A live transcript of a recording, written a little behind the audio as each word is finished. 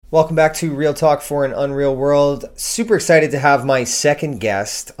Welcome back to Real Talk for an Unreal World. Super excited to have my second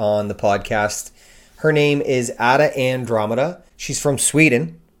guest on the podcast. Her name is Ada Andromeda. She's from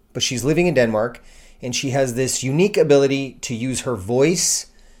Sweden, but she's living in Denmark, and she has this unique ability to use her voice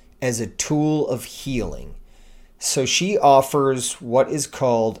as a tool of healing. So she offers what is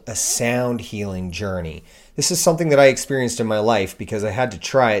called a sound healing journey. This is something that I experienced in my life because I had to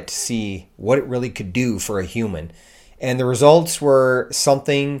try it to see what it really could do for a human. And the results were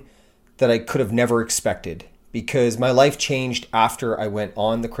something that I could have never expected because my life changed after I went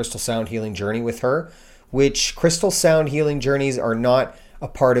on the crystal sound healing journey with her, which crystal sound healing journeys are not a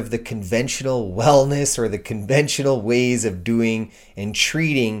part of the conventional wellness or the conventional ways of doing and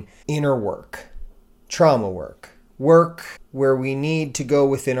treating inner work, trauma work where we need to go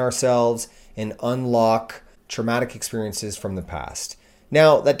within ourselves and unlock traumatic experiences from the past.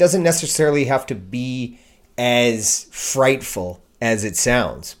 Now, that doesn't necessarily have to be as frightful as it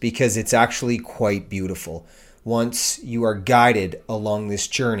sounds, because it's actually quite beautiful once you are guided along this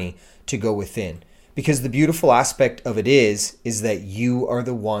journey to go within. Because the beautiful aspect of it is that you are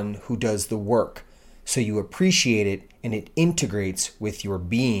the one who does the work. So you appreciate it and it integrates with your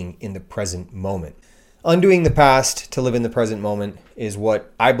being in the present moment. Undoing the past to live in the present moment is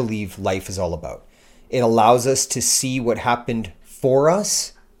what I believe life is all about. It allows us to see what happened for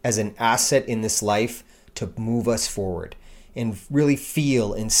us as an asset in this life to move us forward and really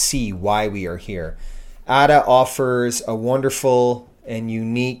feel and see why we are here. Ada offers a wonderful and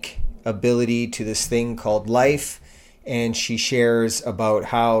unique ability to this thing called life, and she shares about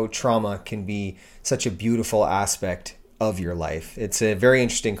how trauma can be such a beautiful aspect of your life. It's a very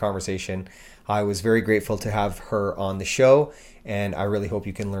interesting conversation. I was very grateful to have her on the show, and I really hope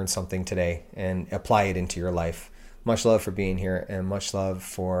you can learn something today and apply it into your life. Much love for being here and much love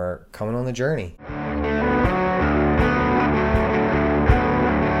for coming on the journey.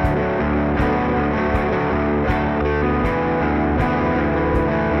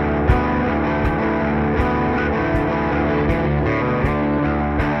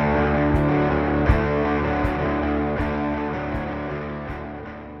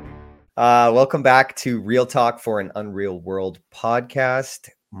 Welcome back to Real Talk for an Unreal World podcast.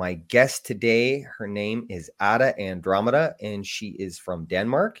 My guest today, her name is Ada Andromeda, and she is from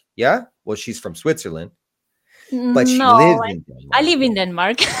Denmark. Yeah? Well, she's from Switzerland, but she No, lives in I Denmark. live in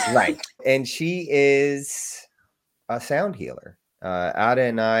Denmark. Right. And she is a sound healer. Ada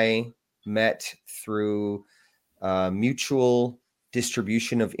and I met through mutual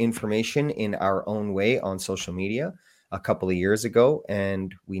distribution of information in our own way on social media a couple of years ago,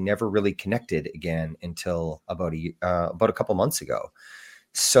 and we never really connected again until about a couple months ago.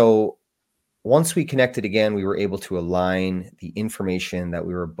 So once we connected again, we were able to align the information that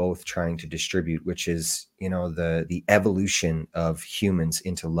we were both trying to distribute, which is, the evolution of humans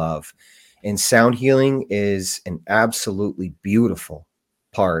into love. And sound healing is an absolutely beautiful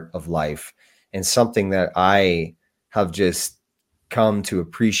part of life and something that I have just come to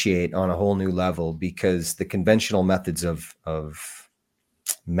appreciate on a whole new level, because the conventional methods of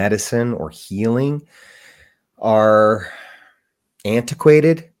medicine or healing are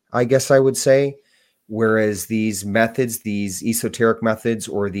antiquated, I guess I would say. Whereas these methods, these esoteric methods,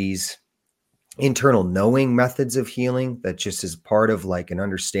 or these internal knowing methods of healing that just is part of like an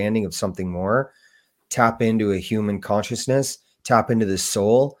understanding of something more, tap into a human consciousness, tap into the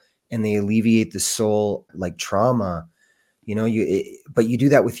soul, and they alleviate the soul like trauma. But you do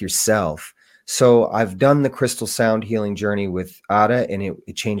that with yourself. So I've done the crystal sound healing journey with Ada, and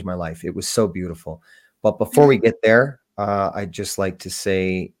it changed my life. It was so beautiful. But before we get there, I'd just like to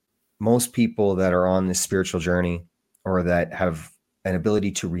say most people that are on this spiritual journey, or that have an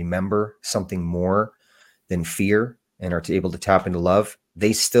ability to remember something more than fear and are able to tap into love,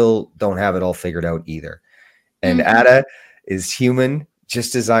 they still don't have it all figured out either. And Ada is human,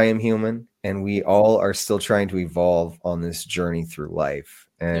 just as I am human, and we all are still trying to evolve on this journey through life.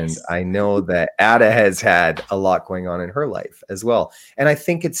 And Yes, I know that Ada has had a lot going on in her life as well. And I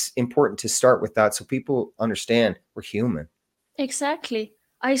think it's important to start with that so people understand we're human. exactly.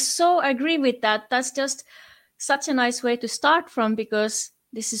 I so agree with that. That's just such a nice way to start from, because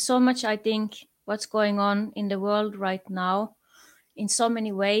this is so much, I think, what's going on in the world right now in so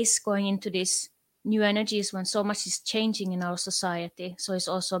many ways, going into this new energies when so much is changing in our society. So it's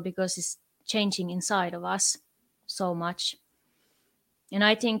also because it's changing inside of us so much. And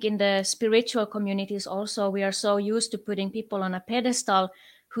I think in the spiritual communities also, we are so used to putting people on a pedestal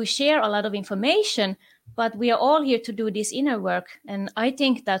who share a lot of information, but we are all here to do this inner work. And I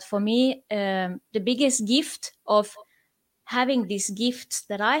think that for me, the biggest gift of having these gifts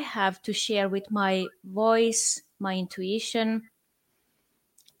that I have to share with my voice, my intuition,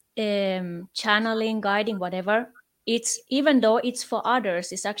 channeling, guiding, whatever, it's, even though it's for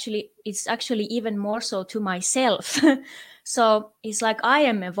others, it's actually even more so to myself. So it's like I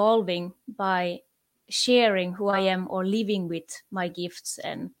am evolving by sharing who I am or living with my gifts,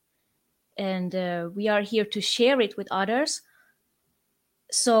 and we are here to share it with others,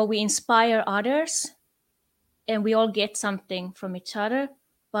 so we inspire others and we all get something from each other.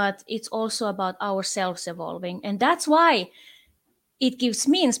 But it's also about ourselves evolving, and that's why it gives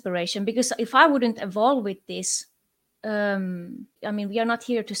me inspiration, because if I wouldn't evolve with this, I mean, we are not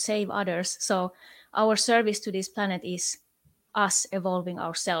here to save others. So our service to this planet is us evolving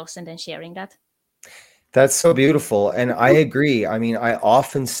ourselves and then sharing that. That's so beautiful. And I agree. I mean, I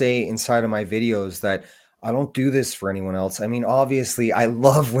often say inside of my videos that I don't do this for anyone else. I mean, obviously, I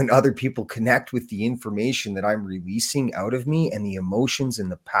love when other people connect with the information that I'm releasing out of me and the emotions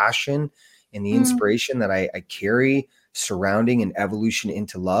and the passion and the Mm, inspiration that I carry surrounding an evolution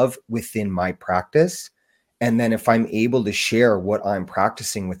into love within my practice. And then if I'm able to share what I'm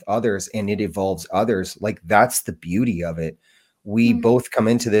practicing with others and it evolves others, like that's the beauty of it. We mm, both come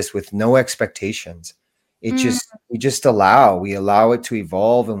into this with no expectations. It mm, just we allow it to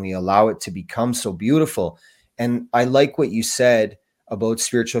evolve and we allow it to become so beautiful. And I like what you said about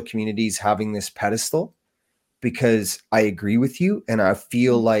spiritual communities having this pedestal, because I agree with you and I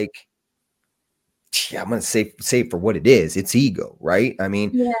feel mm. like, yeah, I'm going to say it for what it is. It's ego, right? I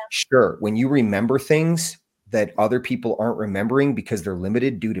mean, Yeah. sure, when you remember things that other people aren't remembering because they're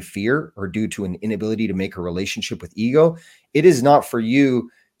limited due to fear or due to an inability to make a relationship with ego, it is not for you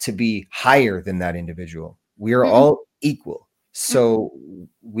to be higher than that individual. We are Mm, all equal. mm. So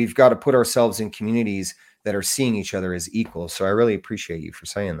we've got to put ourselves in communities that are seeing each other as equal. So I really appreciate you for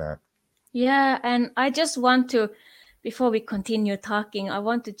saying that. Yeah, and I just want to, before we continue talking, I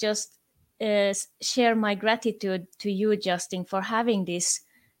want to just share my gratitude to you, Justin, for having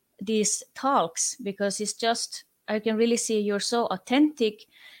these talks, because it's just, I can really see you're so authentic,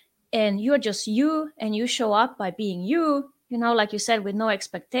 and you're just you, and you show up by being you, like you said, with no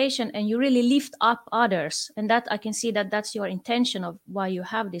expectation, and you really lift up others, and that I can see that that's your intention of why you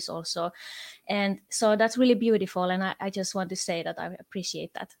have this also. And so that's really beautiful, and I just want to say that I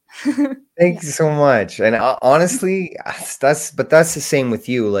appreciate that. Thank Yeah. you so much. And honestly, that's the same with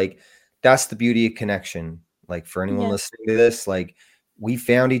you. Like, that's the beauty of connection. Like, for anyone Yeah. listening to this, like, we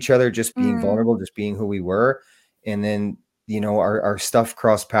found each other just being Mm. vulnerable, just being who we were. And then, our stuff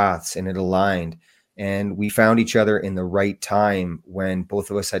crossed paths and it aligned. And we found each other in the right time when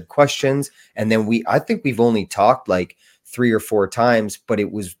both of us had questions. And then I think we've only talked like 3 or 4 times, but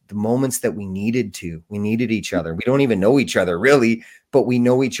it was the moments that we needed to. We needed each other. We don't even know each other really, but we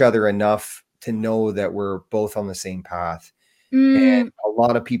know each other enough to know that we're both on the same path. And Mm. a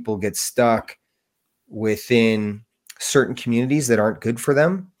lot of people get stuck within certain communities that aren't good for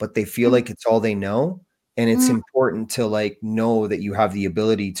them, but they feel Mm. like it's all they know. And it's Mm. important to like know that you have the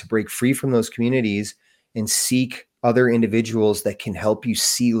ability to break free from those communities and seek other individuals that can help you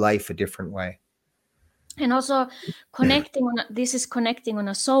see life a different way. And also connecting on this is connecting on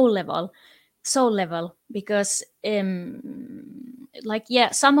a soul level, because like,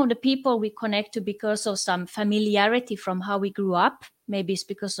 yeah, some of the people we connect to because of some familiarity from how we grew up, maybe it's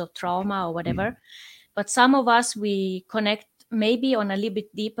because of trauma or whatever, but some of us we connect maybe on a little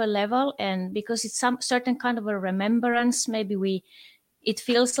bit deeper level, and because it's some certain kind of a remembrance, maybe we it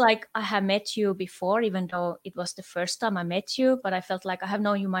feels like I have met you before, even though it was the first time I met you, but I felt like I have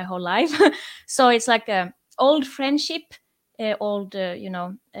known you my whole life. So it's like a old friendship, old,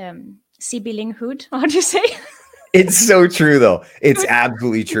 siblinghood. How do you say? It's so true though. It's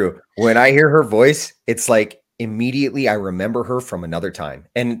absolutely true. When I hear her voice, it's like immediately I remember her from another time.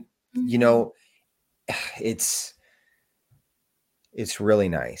 And you Mm, know, it's it's really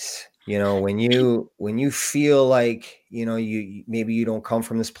nice. When you feel like, maybe you don't come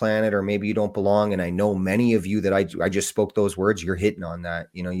from this planet or maybe you don't belong, and I know many of you that I just spoke those words, you're hitting on that.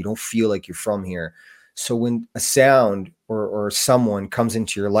 You don't feel like you're from here. So when a sound or someone comes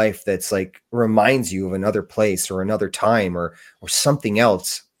into your life that's like reminds you of another place or another time or something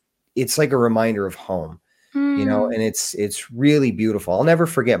else, it's like a reminder of home, mm, and it's really beautiful. I'll never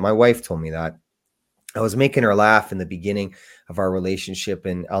forget, my wife told me that. I was making her laugh in the beginning of our relationship,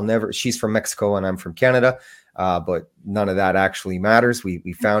 and she's from Mexico and I'm from Canada, but none of that actually matters.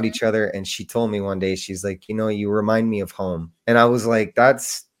 We found each other, and she told me one day, she's like, you remind me of home. And I was like,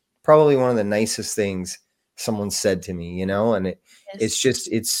 that's probably one of the nicest things someone said to me, and it's yes. just,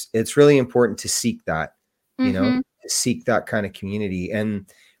 it's really important to seek that, Mm-hmm. to seek that kind of community. And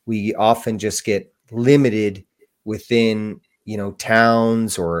we often just get limited within,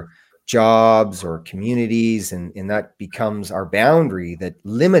 towns or jobs or communities, and that becomes our boundary that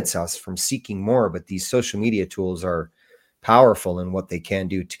limits us from seeking more. But these social media tools are powerful in what they can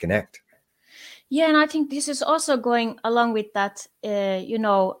do to connect. Yeah, and I think this is also going along with that,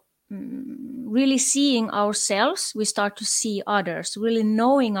 really seeing ourselves, we start to see others, really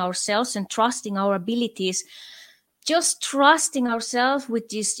knowing ourselves and trusting our abilities, just trusting ourselves with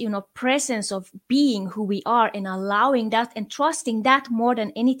this, presence of being who we are and allowing that and trusting that more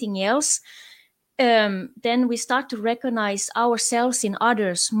than anything else. Then we start to recognize ourselves in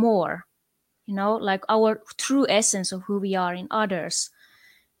others more, like our true essence of who we are in others.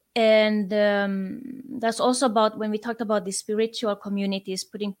 And that's also about when we talked about the spiritual communities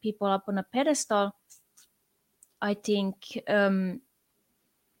putting people up on a pedestal. I think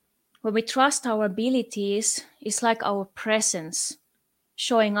when we trust our abilities, it's like our presence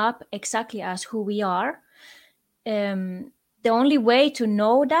showing up exactly as who we are. um, the only way to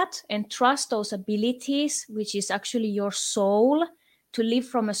know that and trust those abilities, which is actually your soul, to live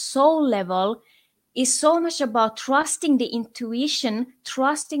from a soul level, is so much about trusting the intuition,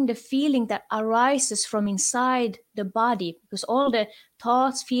 trusting the feeling that arises from inside the body, because all the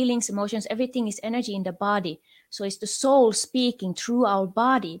thoughts, feelings, emotions, everything is energy in the body. So it's the soul speaking through our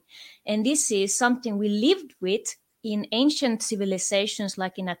body. And this is something we lived with in ancient civilizations,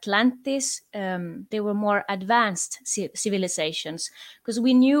 like in Atlantis. They were more advanced civilizations, because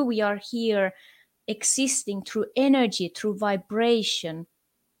we knew we are here existing through energy, through vibration,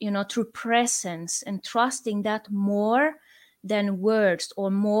 through presence, and trusting that more than words or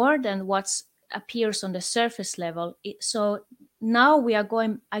more than what appears on the surface level. So now we are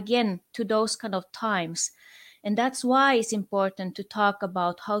going again to those kind of times. And that's why it's important to talk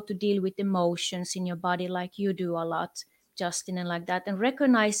about how to deal with emotions in your body, like you do a lot, Justin, and like that, and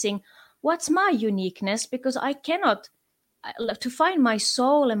recognizing what's my uniqueness, because I cannot to find my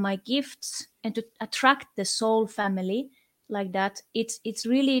soul and my gifts and to attract the soul family like that. It's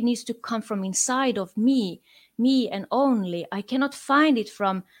really needs to come from inside of me and only. I cannot find it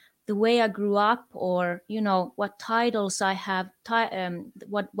from the way I grew up, or what titles I have,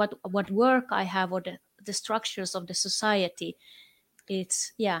 what work I have, or the structures of the society.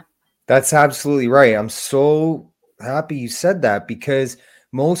 It's yeah. That's absolutely right. I'm so happy you said that because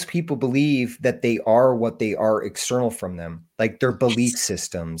most people believe that they are what they are external from them, like their belief Yes.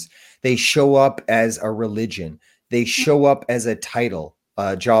 systems. They show up as a religion, they show up as a title,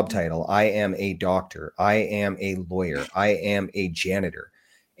 a job title. I am a doctor, I am a lawyer, I am a janitor.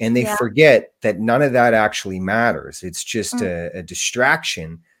 And they Yeah. forget that none of that actually matters. It's just Mm, a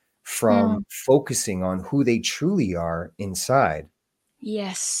distraction from mm. focusing on who they truly are inside.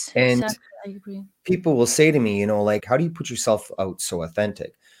 Yes, And exactly, I agree. people will say to me, like, how do you put yourself out so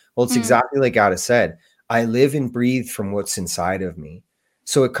authentic? Well, it's Mm, exactly like Ada said. I live and breathe from what's inside of me.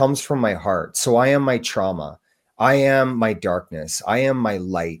 So it comes from my heart. So I am my trauma. I am my darkness. I am my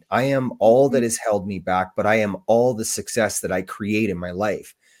light. I am all that has held me back, but I am all the success that I create in my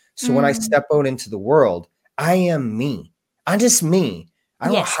life. So when I mm. step out into the world, I am me. I'm just me. I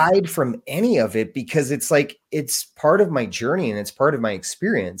don't Yes. hide from any of it because it's like it's part of my journey and it's part of my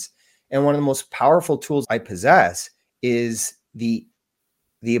experience. And one of the most powerful tools I possess is the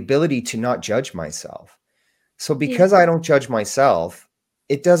ability to not judge myself. So Yes. because I don't judge myself,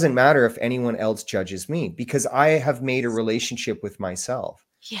 it doesn't matter if anyone else judges me because I have made a relationship with myself.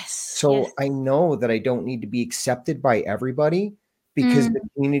 Yes. So Yes. I know that I don't need to be accepted by everybody because Mm, the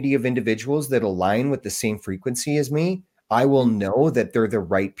community of individuals that align with the same frequency as me, I will mm, know that they're the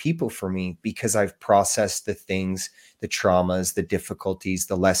right people for me because I've processed the things, the traumas, the difficulties,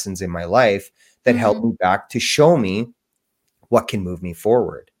 the lessons in my life that held mm, me back to show me what can move me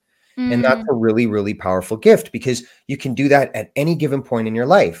forward. And that's mm. a really, really powerful gift because you can do that at any given point in your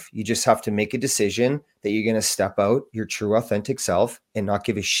life. You just have to make a decision that you're going to step out your true, authentic self and not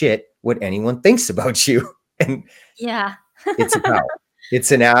give a shit what anyone thinks about you. And Yeah. it's a power.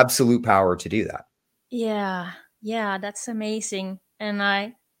 It's an absolute power to do that. Yeah. Yeah, that's amazing. And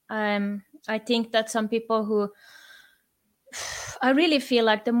I think that some people who I really feel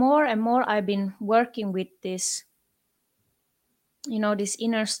like the more and more I've been working with this, these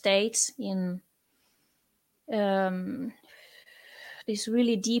inner states in um these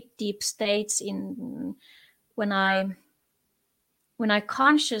really deep states in when I when I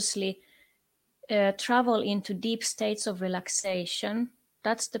consciously travel into deep states of relaxation.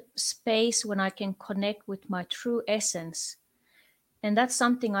 That's the space when I can connect with my true essence. And that's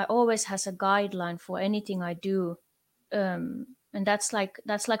something I always has a guideline for anything I do. And that's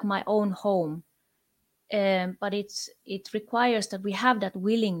like my own home. But it requires that we have that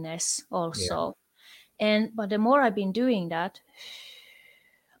willingness Yeah. also. And but the more I've been doing that,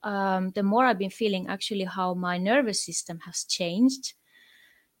 the more I've been feeling actually how my nervous system has changed.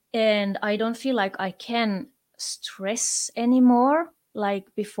 And I don't feel like I can stress anymore like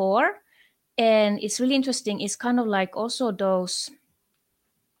before. And it's really interesting. It's kind of like also those,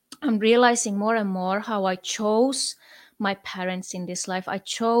 I'm realizing more and more how I chose my parents in this life. I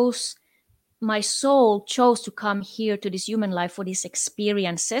chose, my soul chose to come here to this human life for these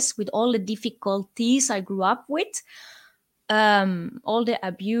experiences with all the difficulties I grew up with, all the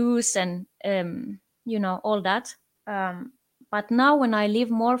abuse and all that. But now when I live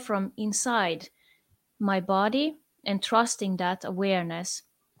more from inside my body and trusting that awareness,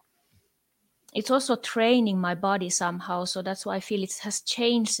 it's also training my body somehow. So that's why I feel it has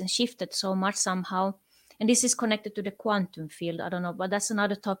changed and shifted so much somehow. And this is connected to the quantum field. I don't know, but that's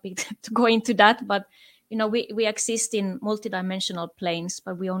another topic to go into that. But we exist in multidimensional planes,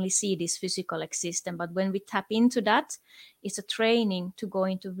 but we only see this physical existence. But when we tap into that, it's a training to go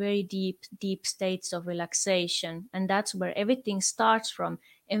into very deep, deep states of relaxation. And that's where everything starts from.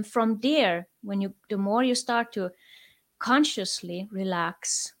 And from there, the more you start to consciously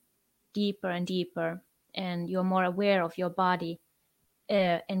relax deeper and deeper, and you're more aware of your body,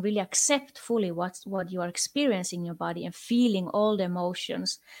 and really accept fully what you are experiencing in your body and feeling all the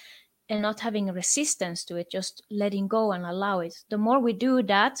emotions and not having a resistance to it, just letting go and allow it. The more we do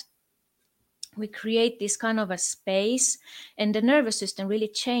that, we create this kind of a space, and the nervous system really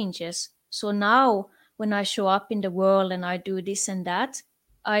changes. So now when I show up in the world and I do this and that,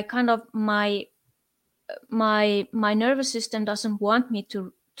 I kind of my nervous system doesn't want me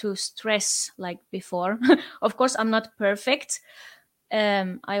to stress like before. Of course, I'm not perfect.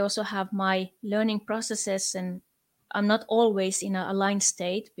 I also have my learning processes, and I'm not always in a aligned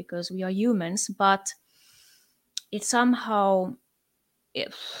state because we are humans. But it somehow,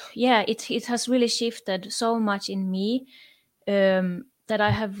 it has really shifted so much in me, that I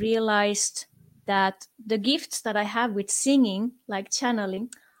have realized that the gifts that I have with singing, like channeling.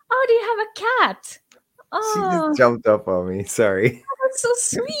 Oh, do you have a cat? She just Oh, jumped up on me. Sorry. that's so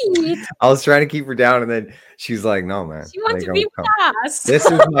sweet. I was trying to keep her down, and then she's like, "No, man, She wants like, to be don't come." with us. This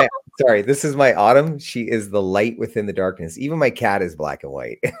is my sorry. This is my Autumn. She is the light within the darkness. Even my cat is black and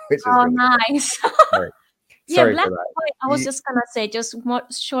white, which is Oh, really nice. sorry. Yeah, Sorry black for and that. white. I was just gonna say, just more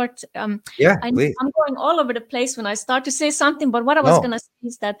short. Yeah, I'm please. I'm going all over the place when I start to say something. But what I was No. gonna say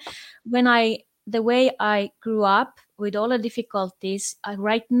is that the way I grew up with all the difficulties,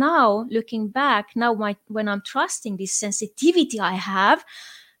 right now looking back, now when I'm trusting this sensitivity I have,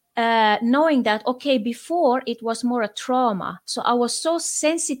 knowing that okay, before it was more a trauma, so I was so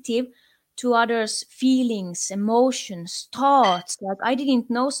sensitive to others' feelings, emotions, thoughts. Like I didn't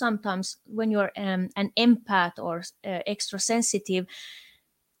know sometimes when you're an empath or extra sensitive.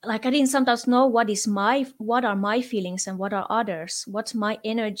 Like I didn't sometimes know what are my feelings and what are others. What's my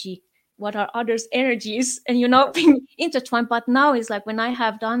energy? What are others' energies? And being intertwined. But now it's like when I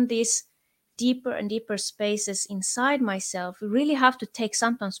have done this deeper and deeper spaces inside myself, we really have to take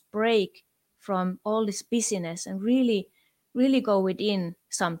sometimes break from all this busyness and really really go within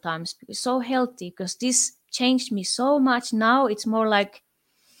sometimes. It's so healthy because this changed me so much. Now it's more like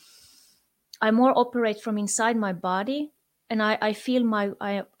I more operate from inside my body, and I feel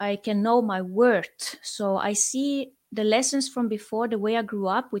I can know my worth. So I see the lessons from before, the way I grew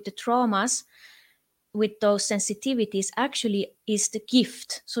up with the traumas, with those sensitivities actually is the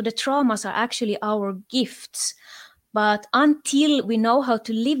gift. So the traumas are actually our gifts. But until we know how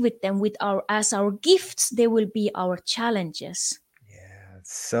to live with them with our gifts, they will be our challenges. Yeah,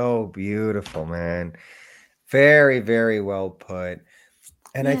 it's so beautiful, man. Very, very well put.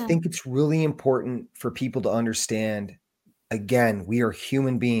 And I Yeah. think it's really important for people to understand, again, we are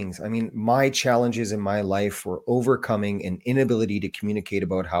human beings. I mean, my challenges in my life were overcoming an inability to communicate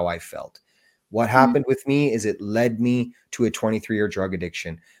about how I felt. What Mm, happened with me is it led me to a 23-year drug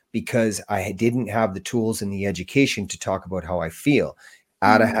addiction because I didn't have the tools and the education to talk about how I feel.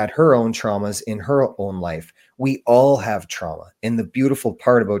 Ada mm, had her own traumas in her own life. We all have trauma. And the beautiful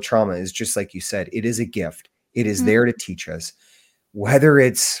part about trauma is just like you said, it is a gift. It is mm, there to teach us. Whether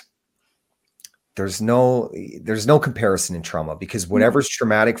it's there's no comparison in trauma because no. whatever's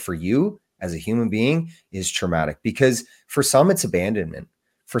traumatic for you as a human being is traumatic because for some it's abandonment,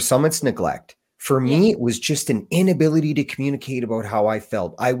 for some it's neglect. For Yeah. me, it was just an inability to communicate about how I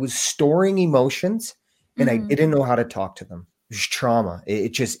felt. I was storing emotions and I Mm, didn't know how to talk to them. It was trauma. It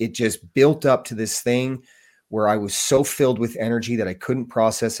just built up to this thing where I was so filled with energy that I couldn't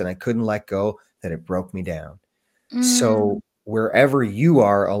process and I couldn't let go that it broke me down. mm, So wherever you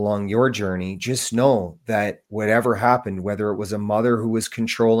are along your journey, just know that whatever happened, whether it was a mother who was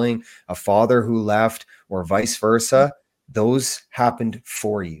controlling, a father who left, or vice versa, Those happened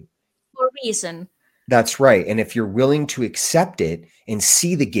for you. For a reason. That's right. And if you're willing to accept it and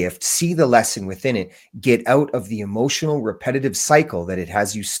see the gift, see the lesson within it, get out of the emotional repetitive cycle that it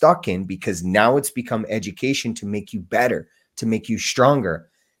has you stuck in, because now it's become education to make you better, to make you stronger.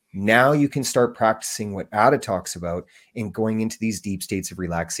 Now you can start practicing what Ada talks about and going into these deep states of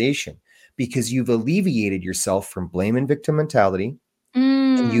relaxation, because you've alleviated yourself from blame and victim mentality,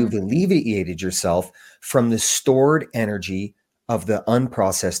 and Mm, you've alleviated yourself from the stored energy of the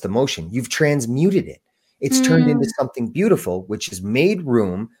unprocessed emotion. You've transmuted it. It's turned into mm, something beautiful, which has made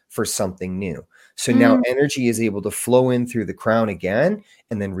room for something new. So now mm, energy is able to flow in through the crown again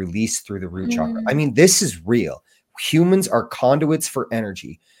and then release through the root chakra. I mm, mean, this is real. Humans are conduits for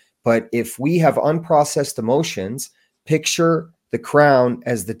energy. But if we have unprocessed emotions, picture the crown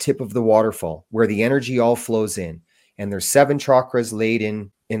as the tip of the waterfall where the energy all flows in, and there's 7 chakras laid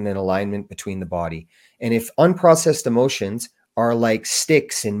in an alignment between the body. And if unprocessed emotions are like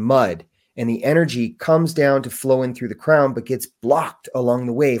sticks in mud, and the energy comes down to flow in through the crown but gets blocked along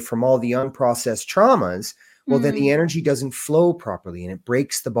the way from all the unprocessed traumas, well, then the mm, energy doesn't flow properly, and it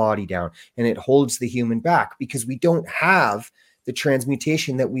breaks the body down, and it holds the human back, because we don't have the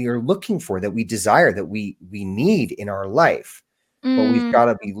transmutation that we are looking for, that we desire, that we need in our life. But we've mm, got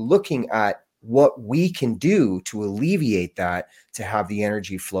to be looking at what we can do to alleviate that, to have the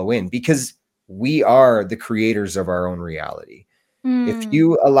energy flow in, because we are the creators of our own reality. If mm.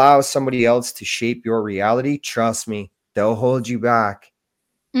 you allow somebody else to shape your reality, trust me, they'll hold you back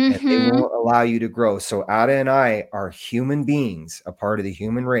and they Mm-hmm. won't allow you to grow. So Ada and I are human beings, a part of the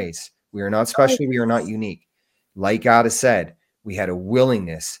human race. We are not Oh, special. We are not unique. Like Ada said, we had a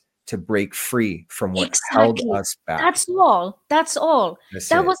willingness to break free from what held exactly. us back. That's all. That's all. That's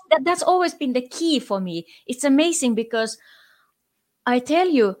That it. was that's always been the key for me. It's amazing because I tell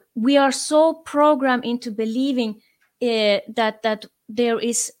you, we are so programmed into believing that there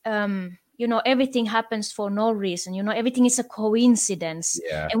is, everything happens for no reason. Everything is a coincidence,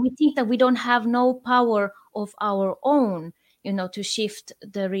 Yeah. and we think that we don't have no power of our own, to shift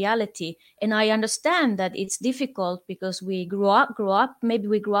the reality. And I understand that it's difficult because we grew up. Maybe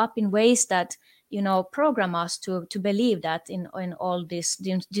we grew up in ways that program us to believe that in all these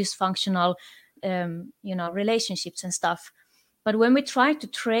dysfunctional, relationships and stuff. But when we try to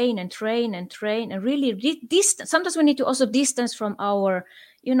train and train and train and really distance, sometimes we need to also distance from our,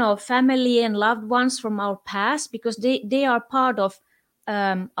 family and loved ones from our past, because they are part of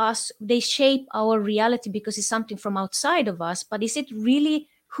us. They shape our reality because it's something from outside of us. But is it really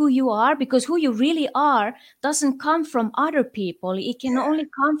who you are? Because who you really are doesn't come from other people. It can only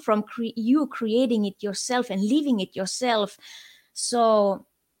come from you creating it yourself and living it yourself. So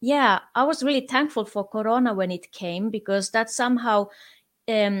yeah, I was really thankful for Corona when it came, because that somehow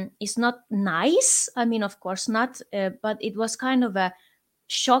is not nice. I mean, of course not, but it was kind of a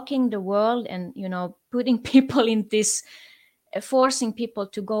shocking the world, and putting people in this, forcing people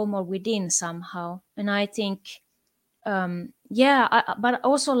to go more within somehow. And I think, yeah, but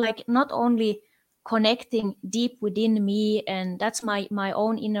also like not only connecting deep within me, and that's my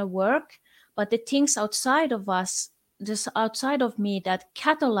own inner work, but the things outside of us, just outside of me, that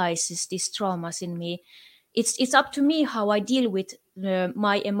catalyzes these traumas in me. It's up to me how I deal with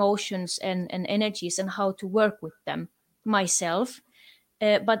my emotions and energies, and how to work with them myself.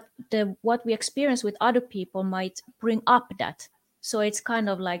 But the what we experience with other people might bring up that. So it's kind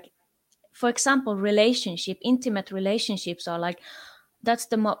of like, for example, intimate relationships are like, that's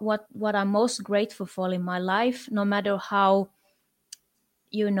what I'm most grateful for in my life, no matter how,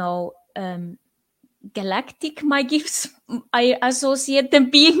 galactic my gifts I associate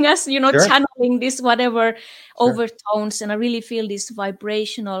them being as, Sure. channeling this whatever Sure. overtones. And I really feel these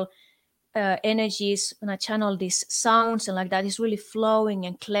vibrational energies when I channel these sounds, and like that is really flowing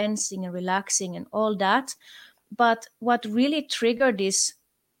and cleansing and relaxing and all that. But what really triggered this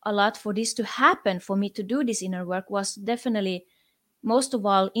a lot, for this to happen, for me to do this inner work, was definitely most of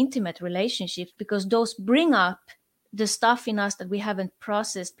all intimate relationships, because those bring up the stuff in us that we haven't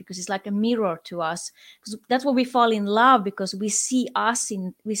processed, because it's like a mirror to us, because that's what we fall in love, because we see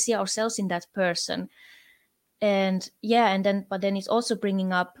ourselves in that person. And yeah, and then but then it's also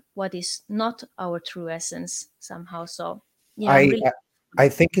bringing up what is not our true essence somehow. So yeah, I'm I really. I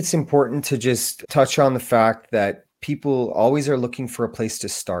think it's important to just touch on the fact that people always are looking for a place to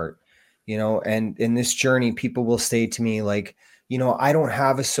start, and in this journey, people will say to me, like, I don't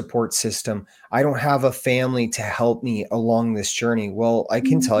have a support system. I don't have a family to help me along this journey. Well, I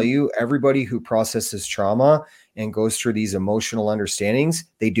can tell Mm, you, everybody who processes trauma and goes through these emotional understandings,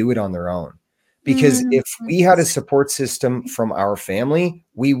 they do it on their own. Because if we had a Yes, support system from our family,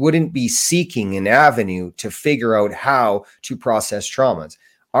 we wouldn't be seeking an avenue to figure out how to process traumas.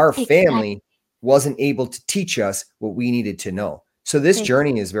 Our exactly. family wasn't able to teach us what we needed to know. So this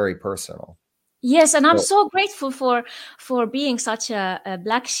journey is very personal. Yes, and I'm So so grateful for being such a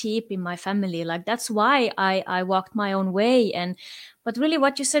black sheep in my family. Like that's why I walked my own way. And but really,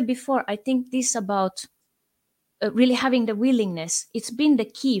 what you said before, I think this about really having the willingness. It's been the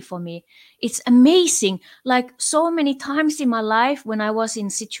key for me. It's amazing. Like so many times in my life when I was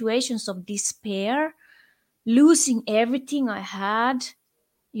in situations of despair, losing everything I had,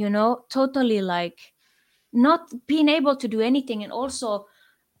 totally like not being able to do anything, and also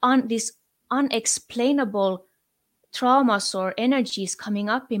on this unexplainable traumas or energies coming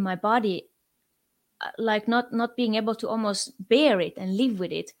up in my body, like not being able to almost bear it and live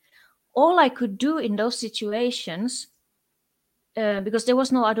with it. All I could do in those situations, because there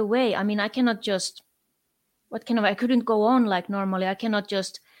was no other way. I mean, I cannot just, I couldn't go on like normally. I cannot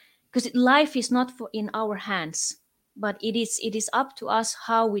just, because life is not for in our hands, but it is up to us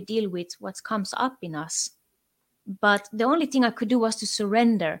how we deal with what comes up in us. But the only thing I could do was to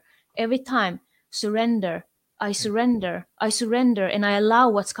surrender every time. Surrender. I surrender, and I allow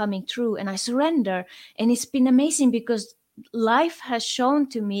what's coming through, and I surrender. And it's been amazing because life has shown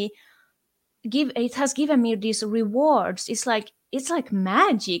to me, it has given me these rewards. It's like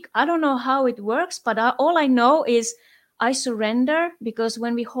magic. I don't know how it works, but all I know is I surrender, because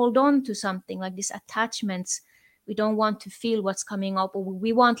when we hold on to something like these attachments, we don't want to feel what's coming up, or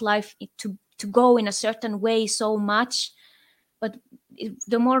we want life to go in a certain way so much, but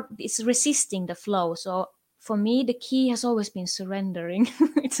the more it's resisting the flow. So for me, the key has always been surrendering.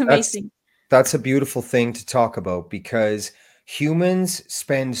 It's that's amazing. that's a beautiful thing to talk about because humans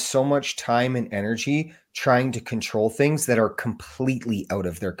spend so much time and energy trying to control things that are completely out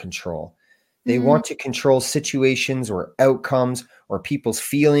of their control. They Mm, want to control situations or outcomes or people's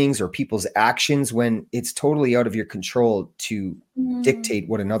feelings or people's actions when it's totally out of your control to mm, dictate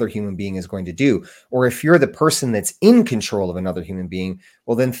what another human being is going to do. Or if you're the person that's in control of another human being,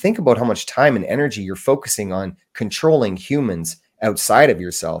 well, then think about how much time and energy you're focusing on controlling humans outside of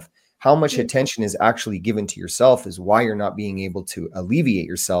yourself. How much yeah. attention is actually given to yourself is why you're not being able to alleviate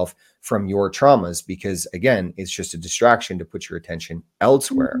yourself from your traumas, because again, it's just a distraction to put your attention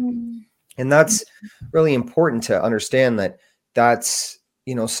elsewhere. Mm. And that's really important to understand that that's,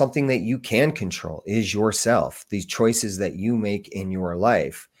 something that you can control is yourself, these choices that you make in your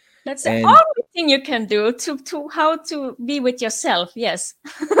life. That's the And only thing you can do to how to be with yourself. Yes.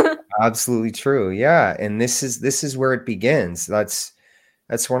 absolutely true. Yeah. And this is where it begins. That's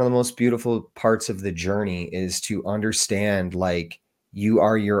one of the most beautiful parts of the journey, is to understand like you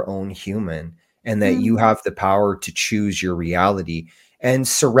are your own human and that you Mm, have the power to choose your reality and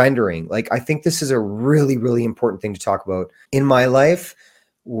surrendering. Like, I think this is a really, really important thing to talk about in my life,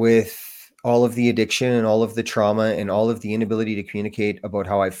 with all of the addiction and all of the trauma and all of the inability to communicate about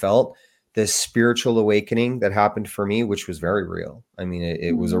how I felt. This spiritual awakening that happened for me, which was very real. I mean,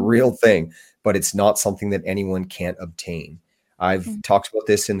 it was a mm, real thing, but it's not something that anyone can't obtain. I've mm, talked about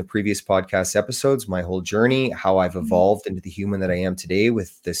this in the previous podcast episodes, my whole journey, how I've mm. evolved into the human that I am today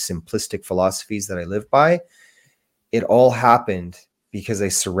with the simplistic philosophies that I live by. It all happened because I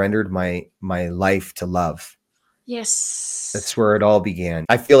surrendered my life to love. Yes. That's where it all began.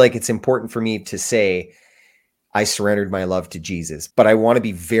 I feel like it's important for me to say I surrendered my love to Jesus, but I want to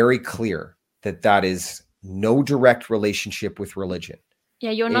be very clear that that is no direct relationship with religion.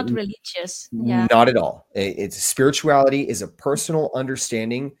 Yeah, you're It not religious. Yeah. Not at all. It's spirituality is a personal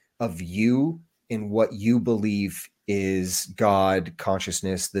understanding of you and what you believe is God,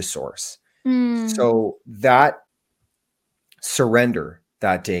 consciousness, the source. Mm, So that surrender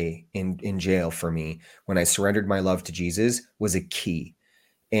that day in jail for me, when I surrendered my love to Jesus, was a key.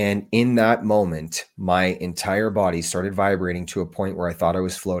 And in that moment, my entire body started vibrating to a point where I thought I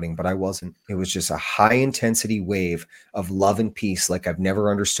was floating, but I wasn't. It was just a high intensity wave of love and peace like I've never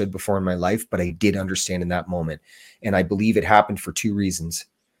understood before in my life, but I did understand in that moment. And I believe it happened for two reasons.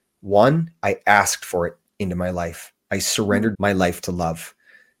 One, I asked for it into my life. I mm, surrendered my life to love.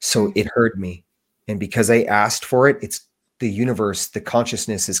 So it mhm, heard me. And because I asked for it, it's the universe, the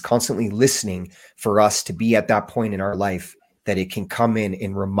consciousness is constantly listening for us to be at that point in our life that it can come in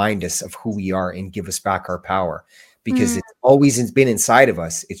and remind us of who we are and give us back our power, because mm, it's always been inside of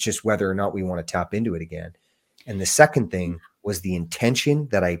us. It's just whether or not we want to tap into it again. And the second thing was the intention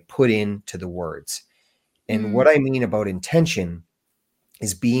that I put into the words. And mm, what I mean about intention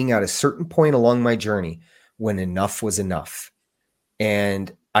is being at a certain point along my journey when enough was enough.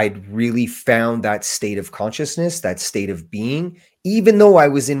 And I'd really found that state of consciousness, that state of being even though I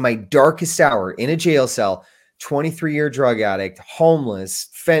was in my darkest hour in a jail cell, 23-year drug addict, homeless,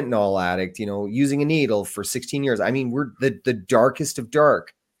 fentanyl addict, using a needle for 16 years. I mean, we're the darkest of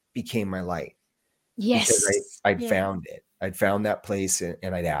dark became my light because Yes. I'd Yeah. found it. I'd found that place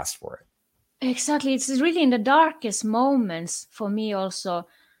and I'd asked for it. Exactly. It's really in the darkest moments for me also.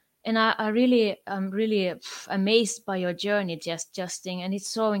 And I really am really amazed by your journey, Justin. And it's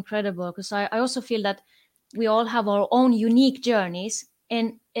so incredible because I also feel that we all have our own unique journeys.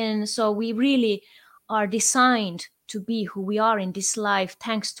 And so we really are designed to be who we are in this life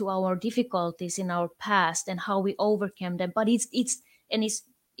thanks to our difficulties in our past and how we overcame them. But it's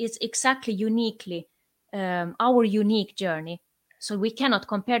exactly uniquely our unique journey. So we cannot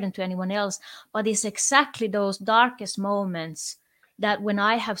compare them to anyone else. But it's exactly those darkest moments that when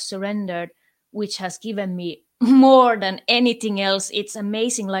I have surrendered, which has given me more than anything else. It's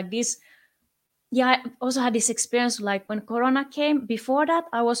amazing. Like this, yeah, I also had this experience like when Corona came. Before that,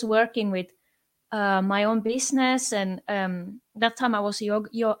 I was working with my own business, and that time I was a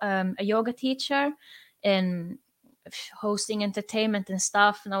yoga teacher and hosting entertainment and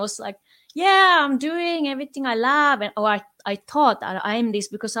stuff. And I was like, yeah, I'm doing everything I love, and I thought that I am this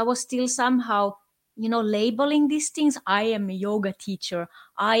because I was still somehow, labeling these things. I am a yoga teacher.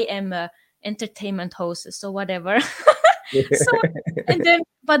 I am a entertainment hostess, so whatever. So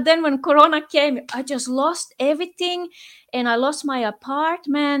but then when Corona came, I just lost everything, and I lost my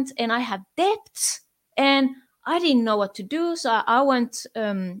apartment, and I had debts, and I didn't know what to do. So I went,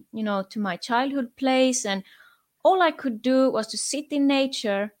 to my childhood place, and all I could do was to sit in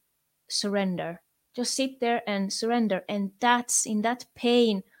nature, surrender, just sit there and surrender. And that's in that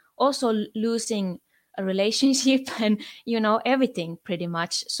pain, also losing a relationship and everything pretty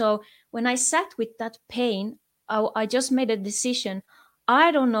much. So when I sat with that pain, I just made a decision.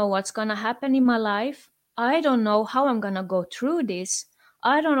 I don't know what's gonna happen in my life. I don't know how I'm gonna go through this.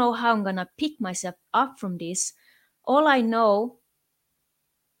 I don't know how I'm gonna pick myself up from this. All I know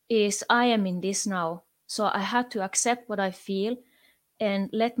is I am in this now. So I had to accept what I feel and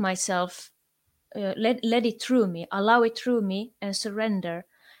let myself let it through me, allow it through me, and surrender.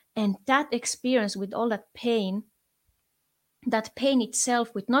 And that experience with all that pain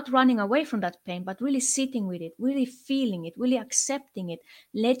itself, with not running away from that pain, but really sitting with it, really feeling it, really accepting it,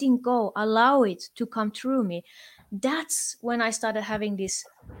 letting go, allow it to come through me. That's when I started having this,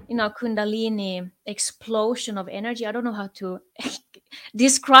 Kundalini explosion of energy. I don't know how to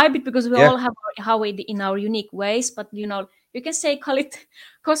describe it because we Yeah, all have how we in our unique ways, but you can say call it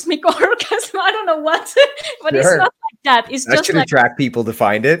cosmic orgasm. I don't know what, but it's sure. not like that. It's That just should like attract people to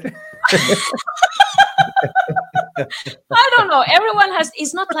find it. I don't know. Everyone has.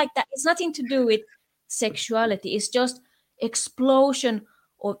 It's not like that. It's nothing to do with sexuality. It's just explosion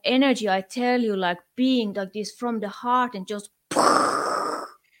of energy. I tell you, like being like this from the heart and just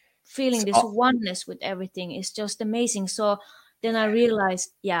feeling this So, oneness with everything is just amazing. So then I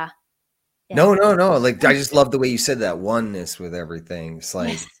realized, yeah, yeah, no, no, no. Like, I just love the way you said that oneness with everything. It's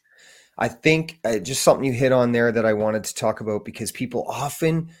like, yes, I think just something you hit on there that I wanted to talk about because people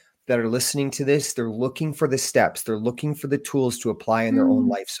often that are listening to this, they're looking for the steps, they're looking for the tools to apply in their own mm,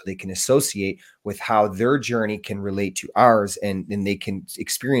 life so they can associate with how their journey can relate to ours and they can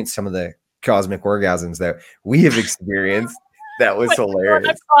experience some of the cosmic orgasms that we have experienced. That was what you wanna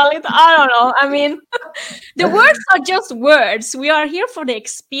hilarious. call it? I don't know. I mean, the words are just words. We are here for the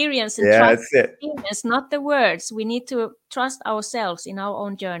experience and Yeah, trust that's the it. experience, not the words. We need to trust ourselves in our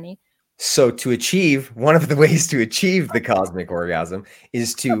own journey. So to achieve, one of the ways to achieve the cosmic orgasm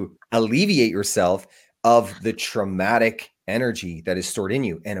is to alleviate yourself of the traumatic energy that is stored in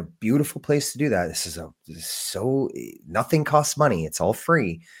you. And a beautiful place to do that. This is so nothing costs money. It's all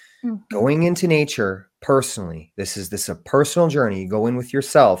free. Mhm. Going into nature personally. This is a personal journey. You go in with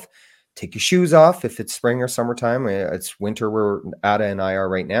yourself. Take your shoes off if it's spring or summertime. It's winter where Ada and I are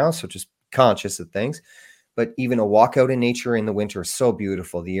right now. So just conscious of things, but even a walk out in nature in the winter is so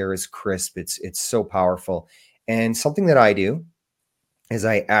beautiful. The air is crisp. It's so powerful. And something that I do is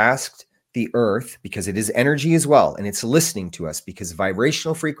I asked the earth, because it is energy as well, and it's listening to us because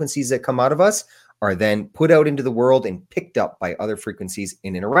vibrational frequencies that come out of us are then put out into the world and picked up by other frequencies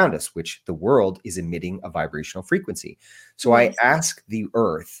in and around us, which the world is emitting a vibrational frequency. So I Yes. ask the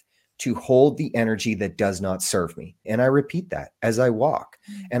earth to hold the energy that does not serve me. And I repeat that as I walk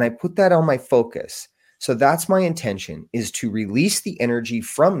and I put that on my focus. So that's my intention, is to release the energy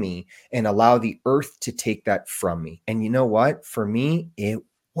from me and allow the earth to take that from me. And you know what? For me, it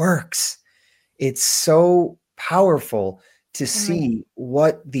works. It's so powerful to Amazing. see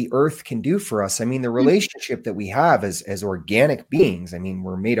what the earth can do for us. I mean, the relationship that we have as organic beings, I mean,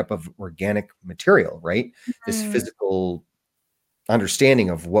 we're made up of organic material, right? This Mm, physical understanding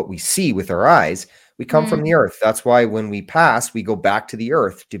of what we see with our eyes, we come from the Mm, earth. That's why when we pass, we go back to the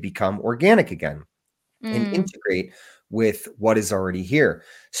earth to become organic again and mm, integrate with what is already here.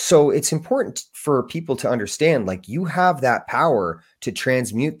 So it's important for people to understand, like, you have that power to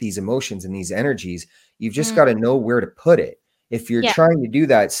transmute these emotions and these energies. You've just got mm. to know where to put it. If you're Yeah. trying to do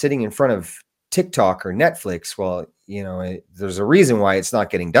that sitting in front of TikTok or Netflix, well, there's a reason why it's not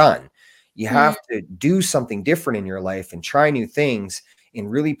getting done. You Mm, have to do something different in your life and try new things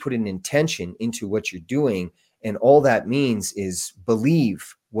and really put an intention into what you're doing. And all that means is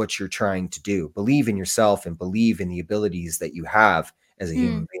believe what you're trying to do, believe in yourself, and believe in the abilities that you have as a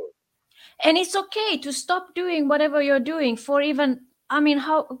human mm. being. And it's okay to stop doing whatever you're doing for even, I mean,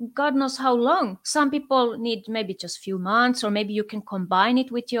 how, God knows how long. Some people need maybe just few months, or maybe you can combine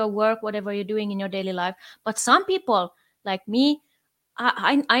it with your work, whatever you're doing in your daily life. But some people, like me,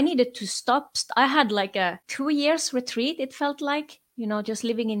 I needed to stop. I had like a 2 years retreat. It felt like, just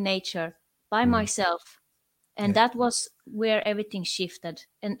living in nature by Mm, myself, and yeah. that was where everything shifted.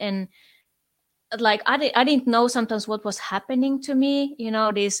 And like I didn't know sometimes what was happening to me.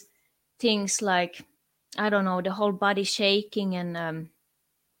 These things like, I don't know, the whole body shaking, and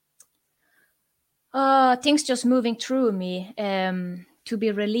things just moving through me, to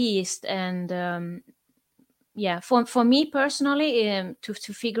be released. And yeah, for me personally,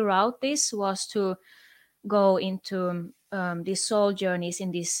 to figure out this was to go into these soul journeys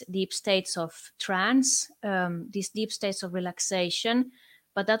in these deep states of trance, these deep states of relaxation.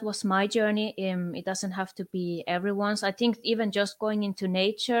 But that was my journey. It doesn't have to be everyone's. I think even just going into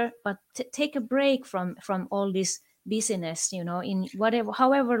nature, but take a break from all this busyness, in whatever,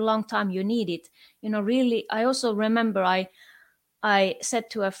 however long time you need it. Really, I also remember I said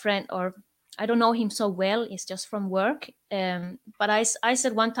to a friend, or I don't know him so well, it's just from work. But I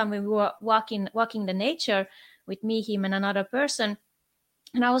said one time when we were walking the nature with me, him, and another person,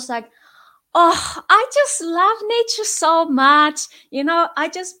 and I was like, oh, I just love nature so much.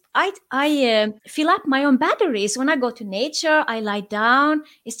 I fill up my own batteries when I go to nature. I lie down.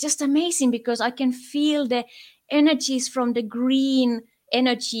 It's just amazing because I can feel the energies from the green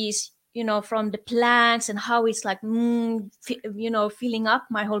energies, from the plants, and how it's like, filling up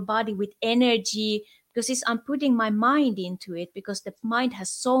my whole body with energy, because I'm putting my mind into it, because the mind has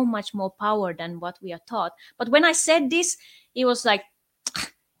so much more power than what we are taught. But when I said this, it was like,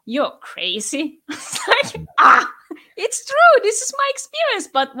 you're crazy. It's like, it's true. This is my experience,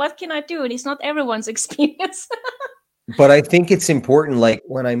 but what can I do? It's not everyone's experience. But I think it's important. Like,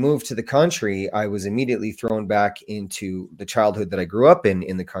 when I moved to the country, I was immediately thrown back into the childhood that I grew up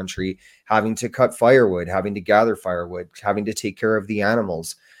in the country, having to cut firewood, having to gather firewood, having to take care of the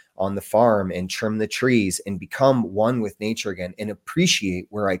animals on the farm and trim the trees and become one with nature again and appreciate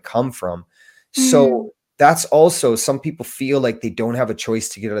where I come from. Mm, So that's also, some people feel like they don't have a choice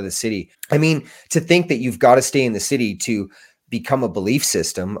to get out of the city. I mean, to think that you've got to stay in the city to become a belief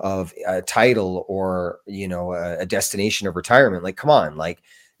system of a title, or a destination of retirement, like, come on, like,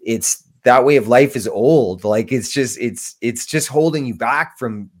 it's that way of life is old. Like, it's just holding you back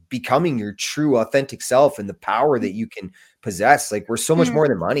from becoming your true authentic self and the power that you can possess. Like, we're so much mm, more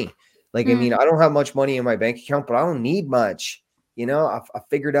than money. Like, I mean, mm, I don't have much money in my bank account, but I don't need much. I've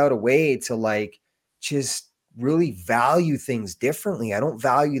figured out a way to, like, just really value things differently. I don't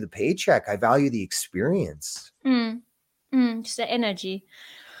value the paycheck, I value the experience. mm, Just the energy.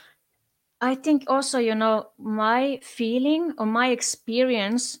 I think also, my feeling or my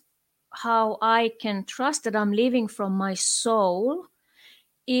experience, how I can trust that I'm living from my soul,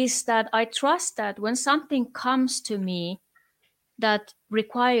 is that I trust that when something comes to me that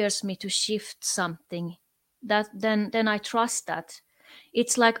requires me to shift something, that then I trust that.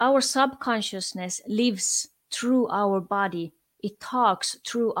 It's like our subconsciousness lives through our body. It talks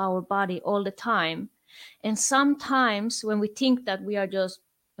through our body all the time. And sometimes when we think that we are just,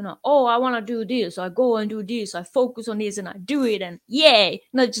 oh, I want to do this, I go and do this, I focus on this and I do it, and yay,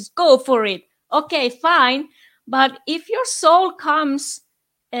 no, just go for it. Okay, fine. But if your soul comes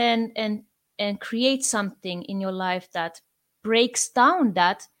and and and creates something in your life that breaks down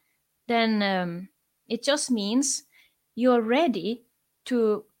that, then it just means you're ready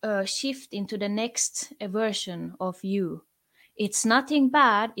to shift into the next version of you. It's nothing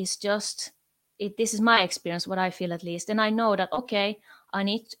bad. It's just it. This is my experience, what I feel at least, and I know that, okay, I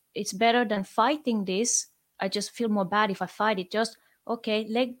need. It's better than fighting this. I just feel more bad if I fight it. Just okay,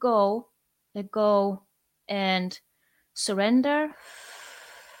 let go, and surrender.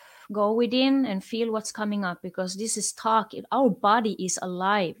 Go within and feel what's coming up, because this is talk. Our body is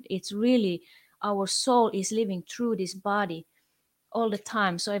alive. It's really, our soul is living through this body all the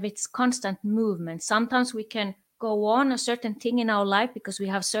time. So if it's constant movement, sometimes we can go on a certain thing in our life because we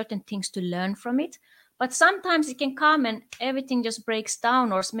have certain things to learn from it. But sometimes it can come and everything just breaks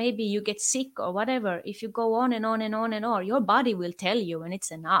down, or maybe you get sick or whatever. If you go on and on and on and on, your body will tell you when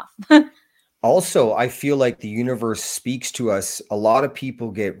it's enough. Also, I feel like the universe speaks to us. A lot of people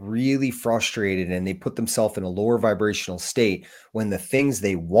get really frustrated and they put themselves in a lower vibrational state when the things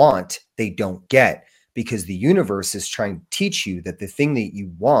they want, they don't get, because the universe is trying to teach you that the thing that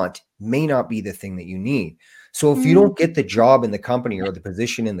you want may not be the thing that you need. So if you Mm, don't get the job in the company or the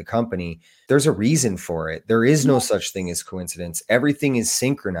position in the company, there's a reason for it. There is no such thing as coincidence. Everything is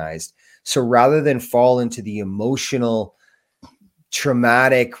synchronized. So rather than fall into the emotional,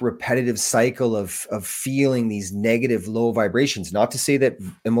 traumatic, repetitive cycle of feeling these negative low vibrations, not to say that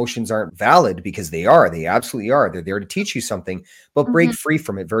emotions aren't valid, because they absolutely are. They're there to teach you something, but break mhm, free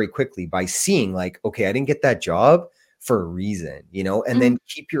from it very quickly by seeing like, okay, I didn't get that job for a reason, and mm, then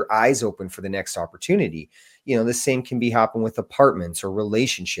keep your eyes open for the next opportunity. The same can be happen with apartments or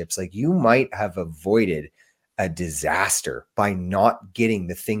relationships. Like, you might have avoided a disaster by not getting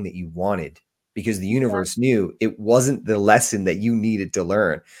the thing that you wanted, because the yeah, universe knew it wasn't the lesson that you needed to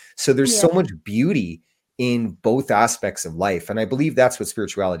learn. So there's yeah. so much beauty in both aspects of life. And I believe that's what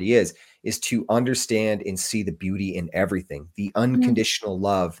spirituality is to understand and see the beauty in everything, the Mm, unconditional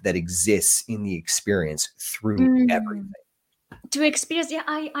love that exists in the experience through everything. mm. To experience, yeah,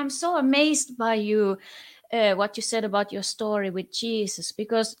 I'm so amazed by you, what you said about your story with Jesus,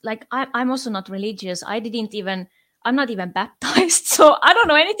 because like I'm also not religious. I'm not even baptized, so I don't